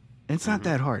free. It's not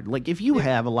that hard. Like, if you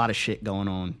have a lot of shit going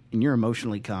on and you're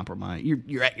emotionally compromised,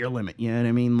 you're at your limit. You know what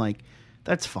I mean? Like,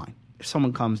 that's fine. If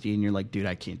someone comes to you and you're like, dude,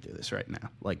 I can't do this right now.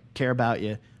 Like, care about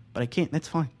you, but I can't. That's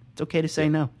fine. It's okay to say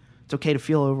no. It's okay to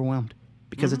feel overwhelmed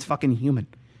because it's fucking human.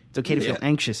 It's okay to feel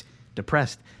anxious,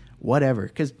 depressed, whatever.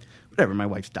 Because, whatever, my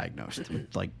wife's diagnosed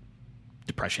with, like,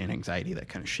 depression, anxiety, that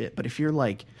kind of shit. But if you're,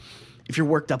 like... If you're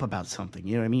worked up about something,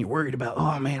 you know what I mean? You're worried about,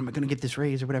 oh man, am I going to get this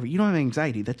raise or whatever? You don't have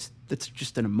anxiety. That's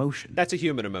just an emotion. That's a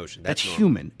human emotion. That's normal.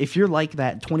 human. If you're like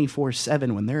that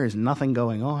 24/7 when there is nothing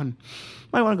going on, you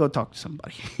might want to go talk to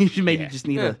somebody. You should maybe just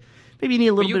need a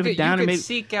little you bit of a could, down you and could maybe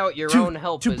seek out your to, own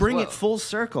help to as bring well. it full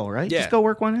circle, right? Yeah. Just go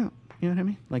work one out. You know what I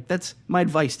mean? Like that's my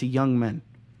advice to young men.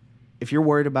 If you're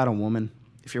worried about a woman,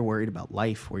 if you're worried about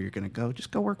life, where you're going to go,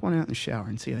 just go work one out in the shower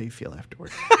and see how you feel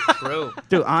afterwards. True.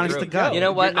 Dude, honest True. to God. You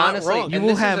know what? You're not Honestly, wrong. and You will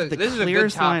this have is a, the this is a good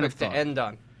clearest line topic of to thought. end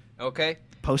on. Okay.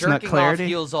 Post-nut Jerking clarity? off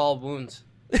heals all wounds.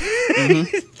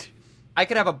 I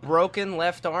could have a broken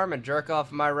left arm and jerk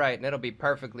off my right, and it'll be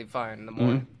perfectly fine in the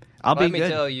morning. I'll Let be me good.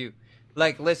 tell you,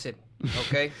 like, listen,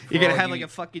 okay? You're For going to all have you- like a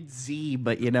fucking Z,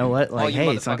 but you know what? Like, you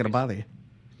hey, it's not going to motherfuckers. bother you.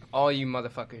 all you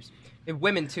motherfuckers, and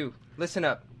women too. Listen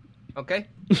up, okay?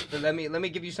 let me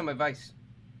give you some advice,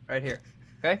 right here,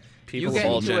 okay? People you of get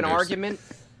all into an genders. argument.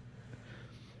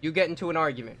 You get into an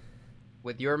argument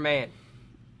with your man.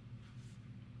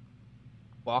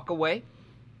 Walk away.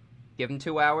 Give him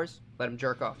 2 hours. Let him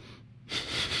jerk off.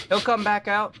 He'll come back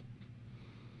out.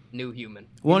 New human.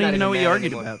 He's Won't not even know what you mad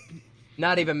argued anymore. about.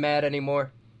 Not even mad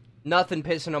anymore. Nothing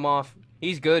pissing him off.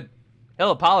 He's good. He'll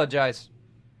apologize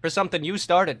for something you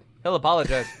started. He'll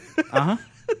apologize. Uh huh.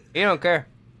 He don't care.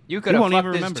 You could He have won't fucked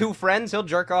even his remember. 2 friends. He'll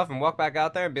jerk off and walk back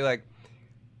out there and be like,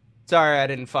 sorry, I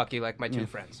didn't fuck you like my 2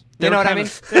 friends. You know what I mean?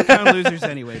 They're kind of losers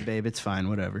anyway, babe. It's fine.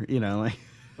 Whatever. You know, like.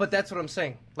 But that's what I'm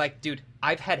saying. Like, dude,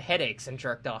 I've had headaches and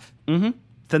jerked off.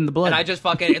 Thin the blood. And I just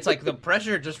fucking, it's like the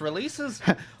pressure just releases.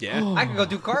 Yeah. I can go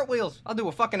do cartwheels. I'll do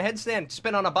a fucking headstand,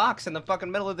 spin on a box in the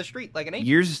fucking middle of the street like an ape.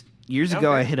 Years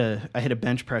ago, Okay. I hit a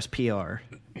bench press PR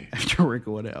after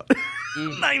working one out.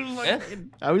 Yeah.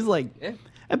 I was like, Yeah.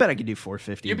 I bet I could do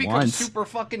 450 You become once. super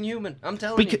fucking human. I'm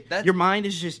telling Because you. That's, your mind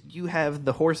is just, you have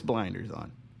the horse blinders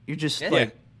on. You're just Yeah.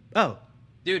 like, oh,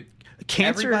 dude,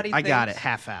 cancer, everybody I got it, thinks-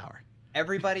 half hour.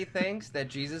 Everybody thinks that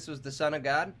Jesus was the son of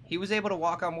God. He was able to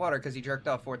walk on water because he jerked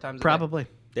off 4 times a day. Probably.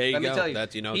 There you Let me go. tell you,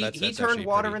 That's, he that's turned actually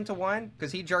water pretty- into wine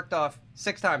because he jerked off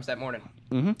 6 times that morning.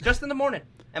 Just in the morning.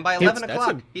 And by 11 that's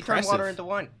o'clock, he turned water impressive. into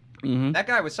wine. That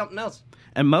guy was something else.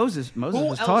 And Moses Who was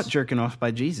else- taught jerking off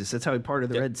by Jesus. That's how he parted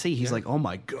the Red Sea. He's like, oh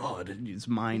my God. And his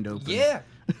mind open. Yeah.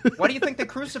 Why do you think they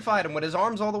crucified him with his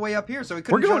arms all the way up here so he We're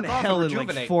couldn't going jerk to off hell and in like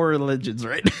rejuvenate? 4 religions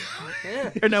right now.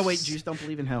 Yeah. Or no, wait, Jews don't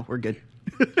believe in hell. We're good.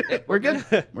 We're good. We're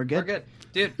good. We're good.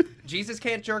 Dude, Jesus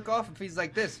can't jerk off if he's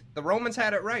like this. The Romans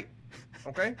had it right.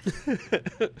 Okay?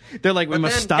 They're like, we But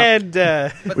must then- stop. And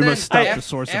But We then, must stop af- the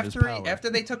source of his after power. After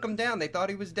they took him down, they thought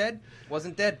he was dead.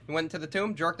 Wasn't dead. He went into the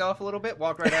tomb, jerked off a little bit,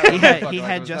 walked right out. he had, Fucking he like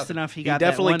had it was just nothing. enough. He he got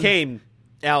definitely that one, came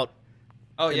out.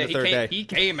 Oh in yeah, the third day. he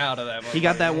came out of that. He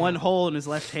got that one hole in his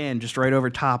left hand just right over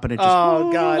top, and it just.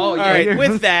 Oh God! Oh, All yeah. right,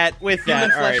 with that, Human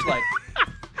all right. fleshlight.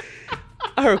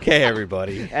 Okay,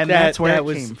 everybody, And that's where that it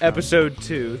was came from. episode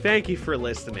 2. Thank you for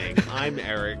listening. I'm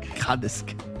Eric. God, this.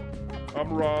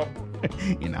 I'm Rob.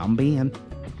 You know, I'm being.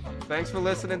 Thanks for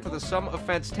listening to the Some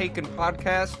Offense Taken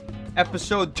podcast,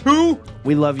 episode 2.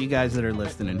 We love you guys that are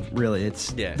listening. Really,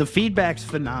 it's Yeah. the feedback's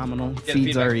phenomenal. the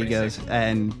Feeds our feedback's pretty egos, sick.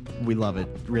 and we love it.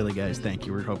 Really, guys, thank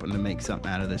you. We're hoping to make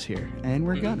something out of this here, and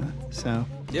we're gonna. So,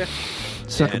 Yeah.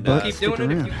 suck a And, butt. Keep stick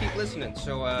doing it around. if you keep listening.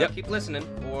 So Yep. keep listening,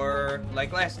 or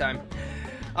like last time,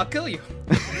 I'll kill you.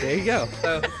 There you go.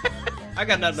 So I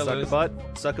got nothing to Suck a lose.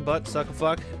 butt, suck a butt, suck a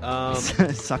fuck.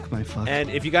 Suck my fuck. And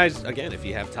if you guys, again, if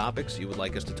you have topics you would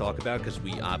like us to talk about, because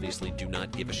we obviously do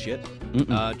not give a shit,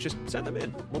 just send them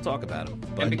in. We'll talk about them.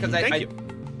 But And because thank I you.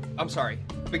 I'm sorry,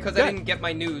 because Go I ahead. didn't get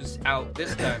my news out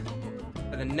this time.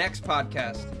 For the next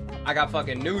podcast, I got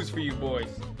fucking news for you boys.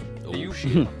 So you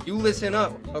you listen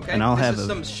up, okay? And I'll this have is a-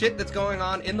 some shit that's going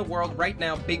on in the world right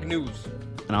now. Big news.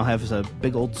 And I'll have a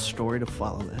big old story to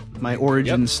follow that. My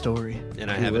origin story. And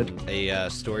I You have would? a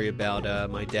story about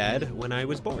my dad when I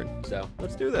was born. So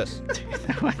let's do this.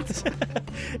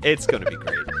 It's going to be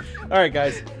great. All right,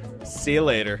 guys. See you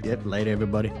later. Yep, later,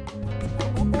 everybody.